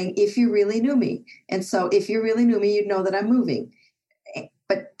around saying, "If you really knew me." And so if you really knew me, you'd know that I'm moving.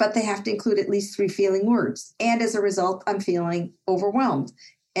 But they have to include at least 3 feeling words. And as a result, I'm feeling overwhelmed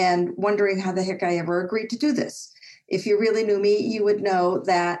and wondering how the heck I ever agreed to do this. If you really knew me, you would know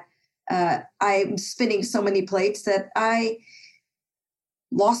that I'm spinning so many plates that I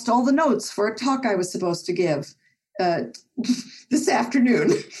lost all the notes for a talk I was supposed to give. this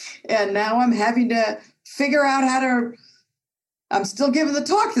afternoon. And now I'm having to figure out I'm still giving the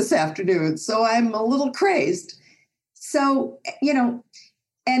talk this afternoon. So I'm a little crazed. So,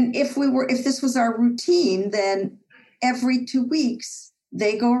 and if this was our routine, then every 2 weeks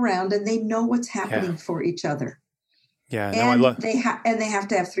they go around and they know what's happening for each other. Yeah. And they have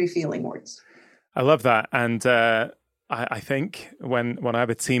to have 3 feeling words. I love that. And, I think when I have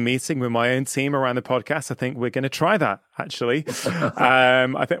a team meeting with my own team around the podcast, I think we're going to try that, actually.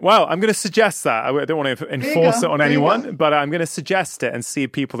 I'm going to suggest that. I don't want to enforce it on anyone, but I'm going to suggest it and see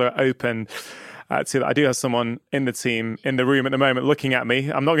if people are open to that. I do have someone in the team in the room at the moment looking at me.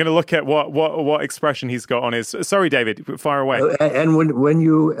 I'm not going to look at what expression he's got on his. Sorry, David, fire away. And when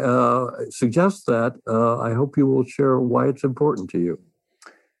you suggest that, I hope you will share why it's important to you.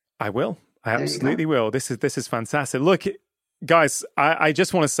 I will. I absolutely will. This is fantastic. Look, guys, I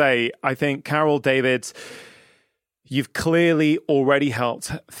just want to say, I think, Carol, David, you've clearly already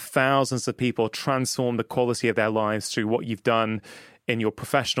helped thousands of people transform the quality of their lives through what you've done in your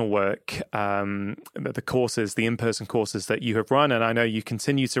professional work, the courses, the in-person courses that you have run, and I know you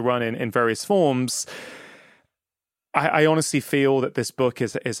continue to run in various forms. I honestly feel that this book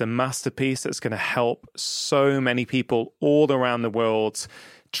is a masterpiece that's going to help so many people all around the world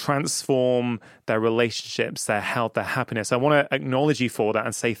transform their relationships, their health, their happiness. I want to acknowledge you for that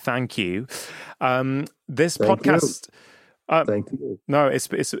and say thank you. This podcast. Thank you. No, it's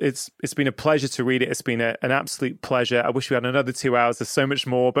been a pleasure to read it. It's been an absolute pleasure. I wish we had another 2 hours. There's so much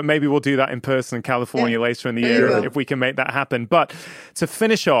more, but maybe we'll do that in person in California later in the year if we can make that happen. But to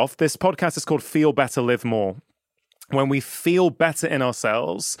finish off, this podcast is called Feel Better, Live More. When we feel better in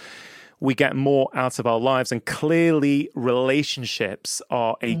ourselves, we get more out of our lives. And clearly, relationships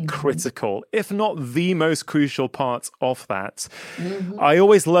are a critical, if not the most crucial part of that. I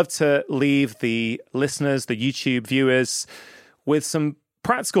always love to leave the listeners, the YouTube viewers, with some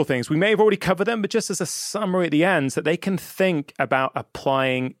practical things. We may have already covered them, but just as a summary at the end, that they can think about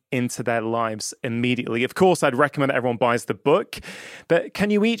applying into their lives immediately. Of course, I'd recommend that everyone buys the book, but can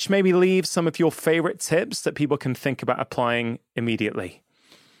you each maybe leave some of your favorite tips that people can think about applying immediately?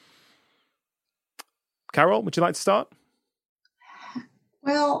 Carol, would you like to start?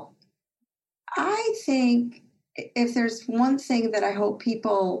 Well, I think if there's one thing that I hope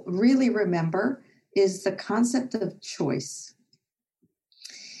people really remember is the concept of choice,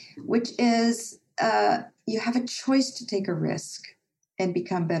 which is you have a choice to take a risk and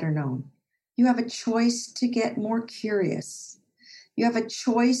become better known. You have a choice to get more curious. You have a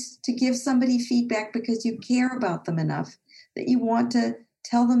choice to give somebody feedback because you care about them enough that you want to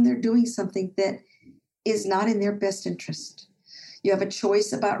tell them they're doing something that is not in their best interest. You have a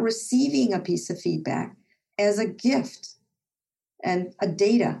choice about receiving a piece of feedback as a gift and a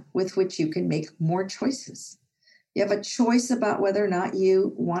data with which you can make more choices. You have a choice about whether or not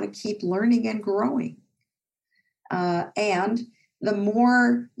you want to keep learning and growing. And the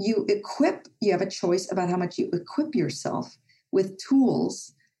more you equip, you have a choice about how much you equip yourself with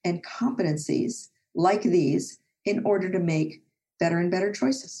tools and competencies like these in order to make better and better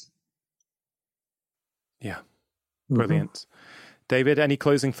choices. Yeah, brilliant. David, any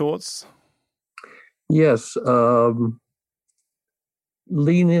closing thoughts? Yes, lean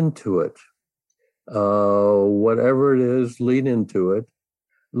into it. Whatever it is, lean into it.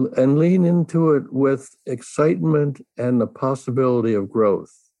 And lean into it with excitement and the possibility of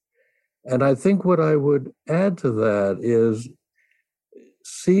growth. And I think what I would add to that is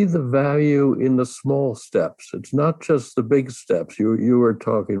see the value in the small steps. It's not just the big steps. You were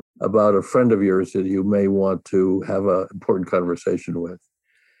talking about a friend of yours that you may want to have an important conversation with.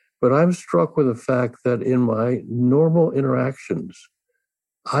 But I'm struck with the fact that in my normal interactions,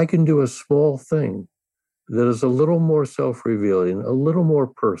 I can do a small thing that is a little more self-revealing, a little more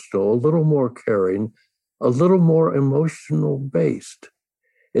personal, a little more caring, a little more emotional based.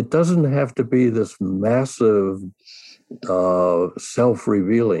 It doesn't have to be this massive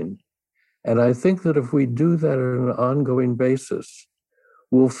self-revealing. And I think that if we do that on an ongoing basis,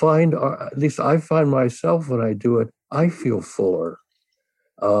 we'll find, at least I find myself when I do it, I feel fuller.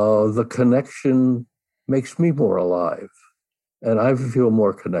 The connection makes me more alive, and I feel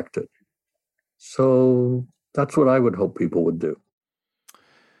more connected. So that's what I would hope people would do.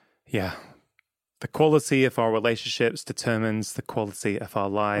 Yeah. The quality of our relationships determines the quality of our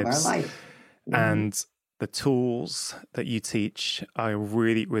lives. And the tools that you teach are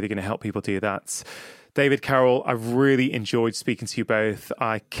really, really going to help people do that. David, Carol, I've really enjoyed speaking to you both.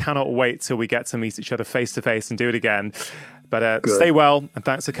 I cannot wait till we get to meet each other face to face and do it again. But stay well, and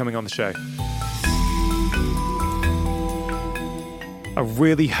thanks for coming on the show. I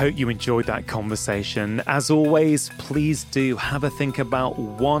really hope you enjoyed that conversation. As always, please do have a think about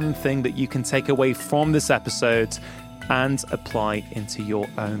one thing that you can take away from this episode and apply into your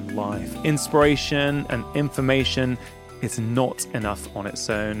own life. Inspiration and information is not enough on its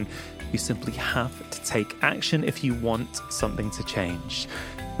own. You simply have to take action if you want something to change.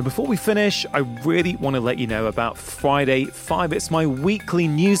 And before we finish, I really want to let you know about Friday 5. It's my weekly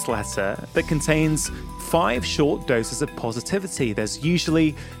newsletter that contains 5 short doses of positivity. There's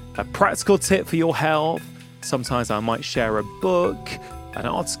usually a practical tip for your health. Sometimes I might share a book, an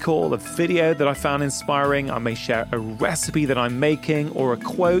article, a video that I found inspiring. I may share a recipe that I'm making or a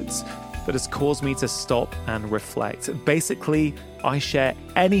quote that has caused me to stop and reflect. Basically, I share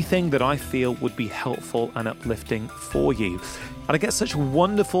anything that I feel would be helpful and uplifting for you. And I get such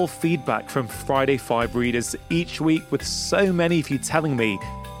wonderful feedback from Friday 5 readers each week, with so many of you telling me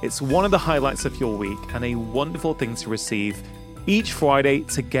it's one of the highlights of your week and a wonderful thing to receive each Friday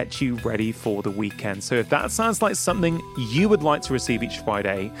to get you ready for the weekend. So if that sounds like something you would like to receive each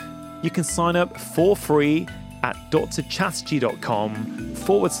Friday, you can sign up for free at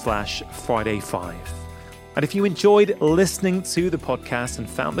drchatterjee.com/Friday5. And if you enjoyed listening to the podcast and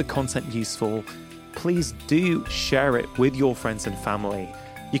found the content useful, please do share it with your friends and family.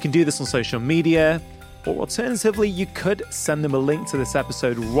 You can do this on social media, or alternatively, you could send them a link to this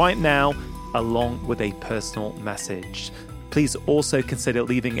episode right now, along with a personal message. Please also consider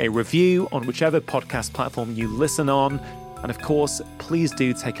leaving a review on whichever podcast platform you listen on. And of course, please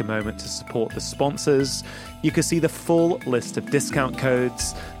do take a moment to support the sponsors. You can see the full list of discount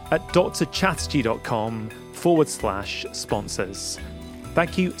codes at drchatterjee.com/sponsors.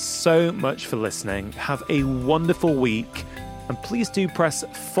 Thank you so much for listening. Have a wonderful week. And please do press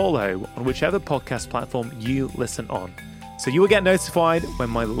follow on whichever podcast platform you listen on, so you will get notified when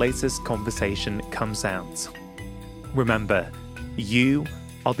my latest conversation comes out. Remember, you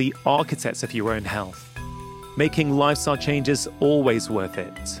are the architects of your own health. Making lifestyle changes always worth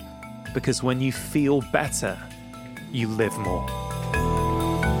it, because when you feel better, you live more.